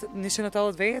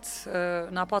 180 vetë,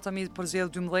 na patëm i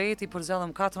përzgjedh 12, i përzgjedhëm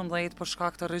 14 për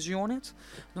shkak të regionit,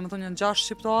 do me thonë janë 6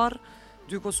 shqiptar,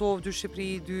 2 Kosovë, 2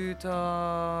 Shqipëri, 2 të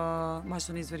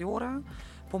Maqedonisë Veriore,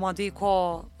 po madje ka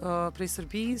prej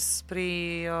Serbisë,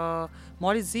 prej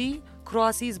Malit Zi,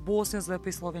 Kroacisë, Bosnjës dhe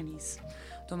prej Slovenisë.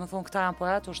 Do me thonë këta janë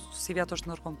poetë, si vjetë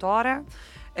është ndërkombëtare,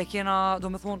 e kena,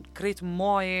 do me thonë, krejt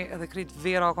maje edhe krejt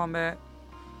vera ka me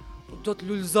do të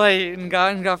lullëzoj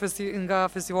nga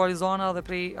festivali zona dhe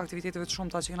prej aktiviteteve të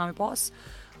shumta që kena me pas.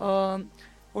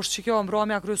 Është që kjo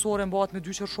mbrëmja kryesore mbahet me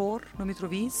 2 qershor në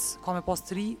Mitrovicë, ka me pas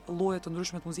 3 lloje të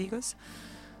ndryshme të muzikës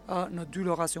në 2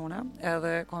 lokacione,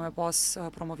 edhe ka me pas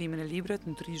promovimin e librit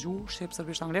në 3 gjuhë, shqip,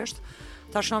 serbisht, anglisht.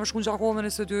 Tash kena me shku në Gjakove në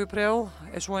 22 prill,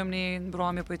 e quajmë një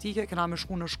mbrëmje poetike, kena me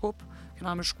shku në Shkup,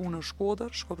 kena me shku në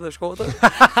Shkodër,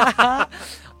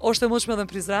 është e mundshme edhe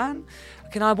në Prizren.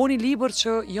 Kena bo një libër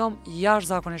që jam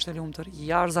jashtëzakonisht e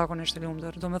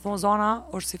lumtur. Do me thonë zona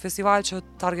është si festival që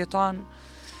targeton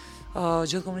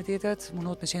gjithë komunitetet,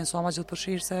 mundot me qenë sa ma gjithë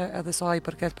përshirëse edhe sa i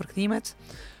përket përkthimet,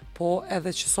 po edhe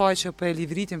që saj që për e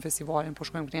livritim festivalin, po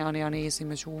shkojmë këne janë e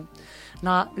jesim me që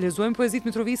na lezojmë poezit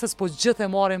Mitrovicës, po gjithë e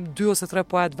marim 2 ose 3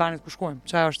 poet venit ku shkojmë,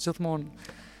 që është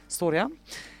gjithmonë storia.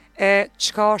 E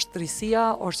çka është risia,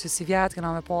 është që si vjetë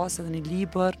kena me pas edhe një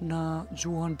libër në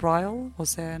gjuhën Braille,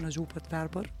 ose në gjuhë për të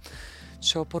verbër,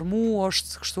 që për mu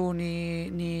është kështu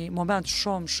një moment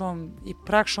shumë i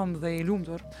prekshëm dhe i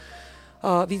lumtur.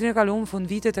 Vitin e kaluar, fund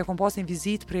vitit e kom pas një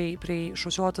vizit prej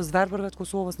shoqatës verbërve të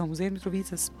Kosovës në Muzein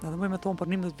Mitrovicës, edhe më me thonë për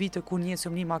 11 vite ku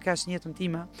njësëm një ma keq në jetën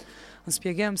time, në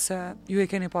spjegim se ju e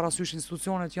keni parasysh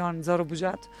institucionet janë zero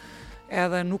buxhet,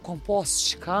 edhe nuk kom pas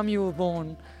që kam ju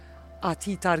dhonë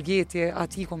ati targetje,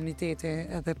 ati komuniteti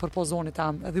edhe për pozonit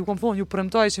tam. Edhe ju kom thonë, ju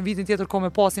premtoj që në vitin tjetër kom me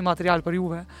pas një material për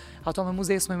juve. Ato me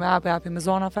muzej s'me me api me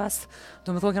Zona Fest. Do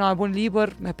me thonë kena me bon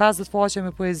libër me 50 faqe me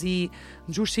poezi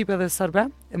në gjuhë shqipe dhe serbe.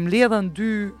 Mbledhen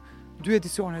 2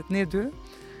 edicionet, ne 2.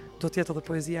 Do tjetë edhe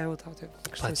poezia jote aty.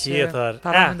 Pa tjetër.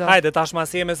 Hajde, tash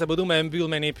mas jeme se bëdu me e mbyll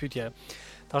me një pytje.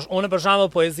 Tash, unë për shembull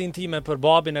poezin time për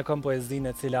babin e kam poezin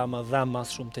e cila më dhem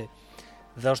mas shumë ti.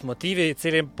 Dhe është motivi i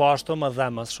cili po ashtu më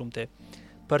dhem mas shumë ti.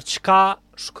 Për çka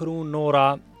shkru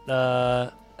Nora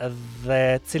dhe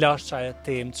cila është çaja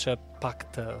temë që pak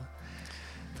të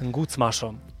nguc ma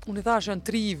shumë? Unë i thash janë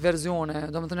 3 versione,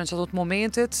 do me thënë që ato të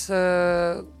momentit,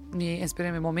 një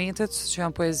inspirim i momentit, që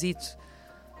janë poezit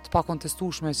të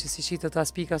pakontestueshme, që si qitet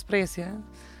as pika as presje,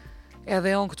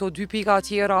 edhe janë këto 2 pika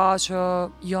tjera që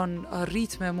janë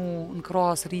rrit me mu në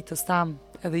krahas rritës tam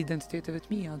edhe identiteteve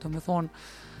të mia, do me thonë,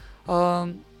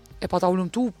 e pa ta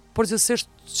ulumtu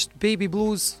përgjithsisht baby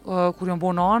blues kur jam bo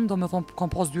në anë, do me thonë kom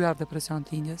pas 2 herë depresion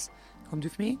të lindjes, kom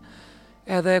 2 fëmijë,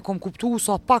 edhe kom kuptu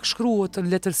sa pak shkruhet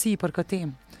në letërsi për këtë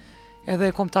temë, edhe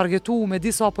kom targetu me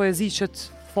disa poezi që të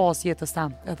fazë jetës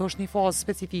tem, edhe është një fazë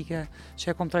specifike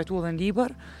që e kom trajtu edhe në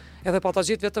libër, Edhe pa ta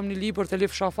gjetë vetëm një libër të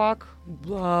Leif Shafak,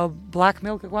 Black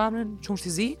Milk e ku emrin, qumshti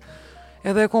zi.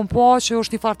 Edhe kom pa që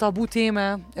është një farë tabu teme,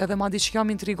 edhe ma di që kam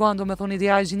intrigon, do me thonë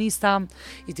ideja e gjinista,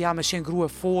 ideja me qenë grua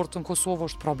fort në Kosovë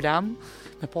është problem,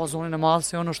 me pa zonin e madhë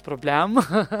se jonë është problem.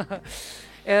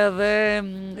 Edhe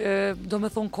do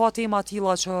me thonë ka tema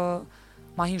tila që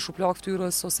ma hinë shuplak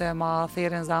ftyrës ose ma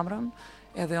therin zemrën,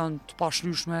 edhe janë të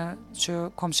pashlyshme që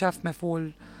kom qef me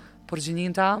fol për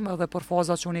gjinin tem edhe për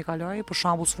fazat që unë i kaloj, për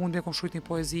shembull sfundi kom shkruajt një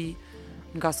poezi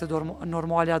nga se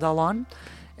normale dallon,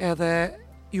 edhe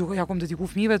ja kom dediku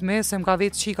fëmijëve të me se më ka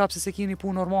vetë qika pse se keni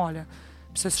punë normale,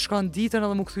 pse s'shkon ditën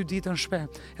edhe më kthy ditën shpe,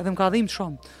 edhe më ka dhimbë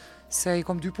shumë, se i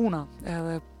kom 2 puna,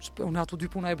 edhe unë ato 2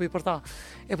 puna i bëj për ta.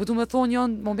 E po du me thonë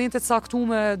janë momente të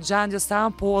caktume gjendjes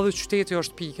tem, po edhe qyteti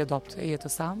është pikë e dopt e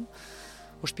jetës tem,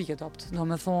 është pikë e dopt, do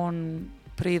me thonë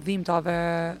prej dhimbtave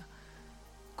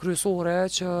kryesore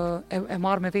që e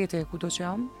marrë me vete kudo që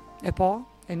jam, e pa,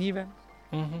 e nive,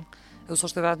 edhe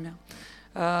s'është e vetmja.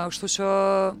 Kështu që,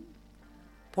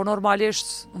 po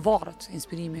normalisht varet,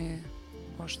 inspirimi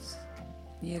është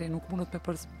njeri nuk mundet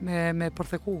me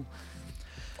përtheku.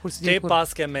 Ti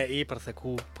pas ke me i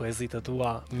përtheku poezitë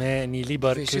tua me një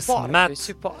libër kismet.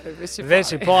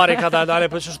 Veç i pari ka dalë,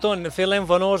 për që shton, në fillim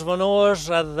vënosh,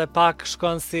 edhe pak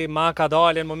shkon si ma ka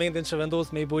dalë, në momentin që vendos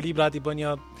me i bo librat, i bë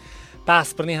një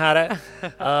pas për një herë,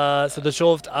 se do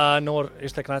qoftë Nor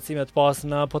ishte kënaqësi të pas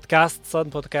në podcast, sot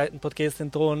në podcastin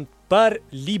tonë për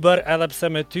libër, edhe pse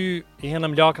me ty i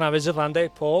henëm laknave gjithandej,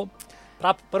 po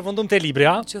prap përfundum të libri,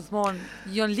 ha?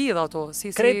 Gjithmonë janë lidh ato,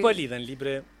 krejt po lidhen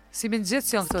libri. Si me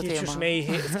gjithë janë këto tema.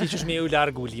 S'ki qysh me u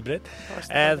largu librit.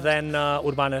 Edhe në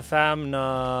Urban FM, në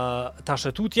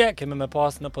Tashetutje, kemi me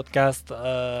pas në podcast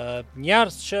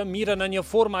njerëz që mirën në një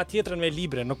forma tjetër me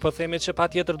libre. Nuk po themi që pa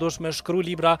tjetër dush me shkru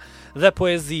libra dhe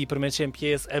poezi për me qenë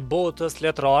pjesë e botës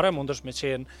letrare, mundesh me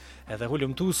qenë edhe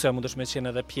hulumtuse, mundesh me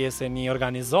qenë edhe pjesë e një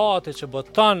organizate që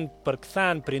boton,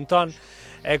 përkthen, printon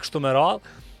e kështu me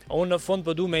radhë. Unë në fund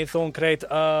përdu me i thonë krejt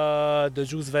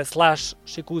dëgjuzve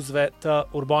 / shikuzve të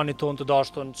Urbanit tonë të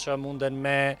dashtun që munden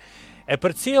me e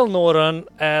përcjell Norën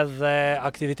edhe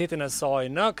aktivitetin e saj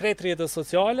në krejt rrjetet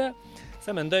sociale,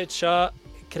 se mendoj që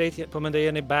krejt po mendoj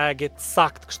jeni bagit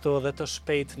sakt kështu dhe të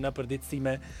shpejt në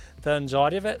përditësime të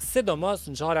ngjarjeve, sidomos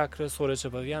ngjarja kryesore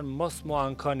që po vjen, mos mu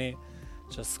ankoni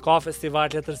që s'ka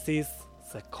festival letërsisë,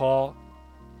 se ka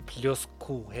plus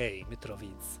ku, hej,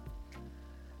 Mitrovic.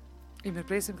 I me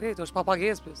presim krejt, është pa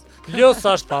pagesë plus. Plus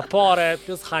është pa pare,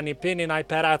 plus hani pinin aj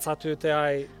perac aty të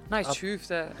aj... Naj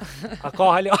qyfte. A ka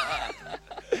halja?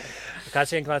 Ka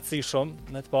qenë kënaqësi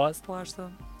shumë në të pas. Po ashtu.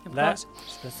 Dhe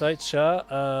shpresoj që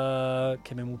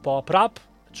kemi mu pa prap,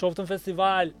 qoftë në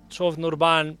festival, qoftë në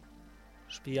Urban,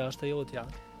 shtëpia është e jotja.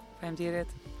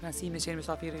 Faleminderit, kënaqësi me qenë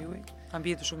mysafirë juaj.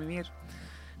 Ambienti shumë i mirë.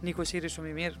 Niko qiri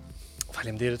shumë i mirë.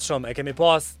 Faleminderit shumë. E kemi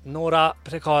pas Nora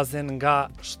Prekazin nga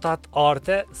 7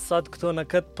 Arte sot këtu në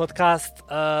këtë podcast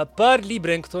për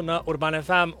librin këtu në Urban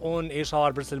FM. Unë isha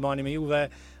Arbër Selmani me juve,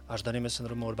 vazhdoni me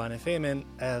qëndru me Urban FM-in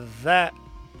edhe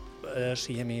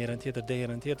shihemi herën tjetër dhe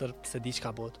herën tjetër pse di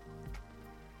çka bot.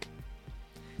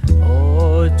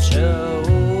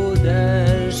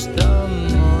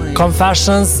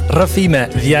 Confessions rrëfime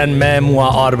vjen me mua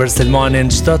Arbër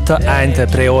Selmanin çdo të enjte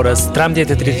prej orës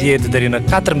 13:30 deri në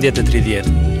 14:30.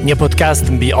 Një podcast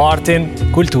mbi artin,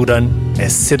 kulturën e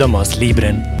sidomos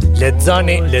librin.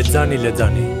 Lexoni.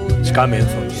 Çka më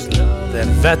thonë? Dhe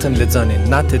vetëm lexoni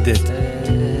natë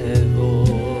ditë.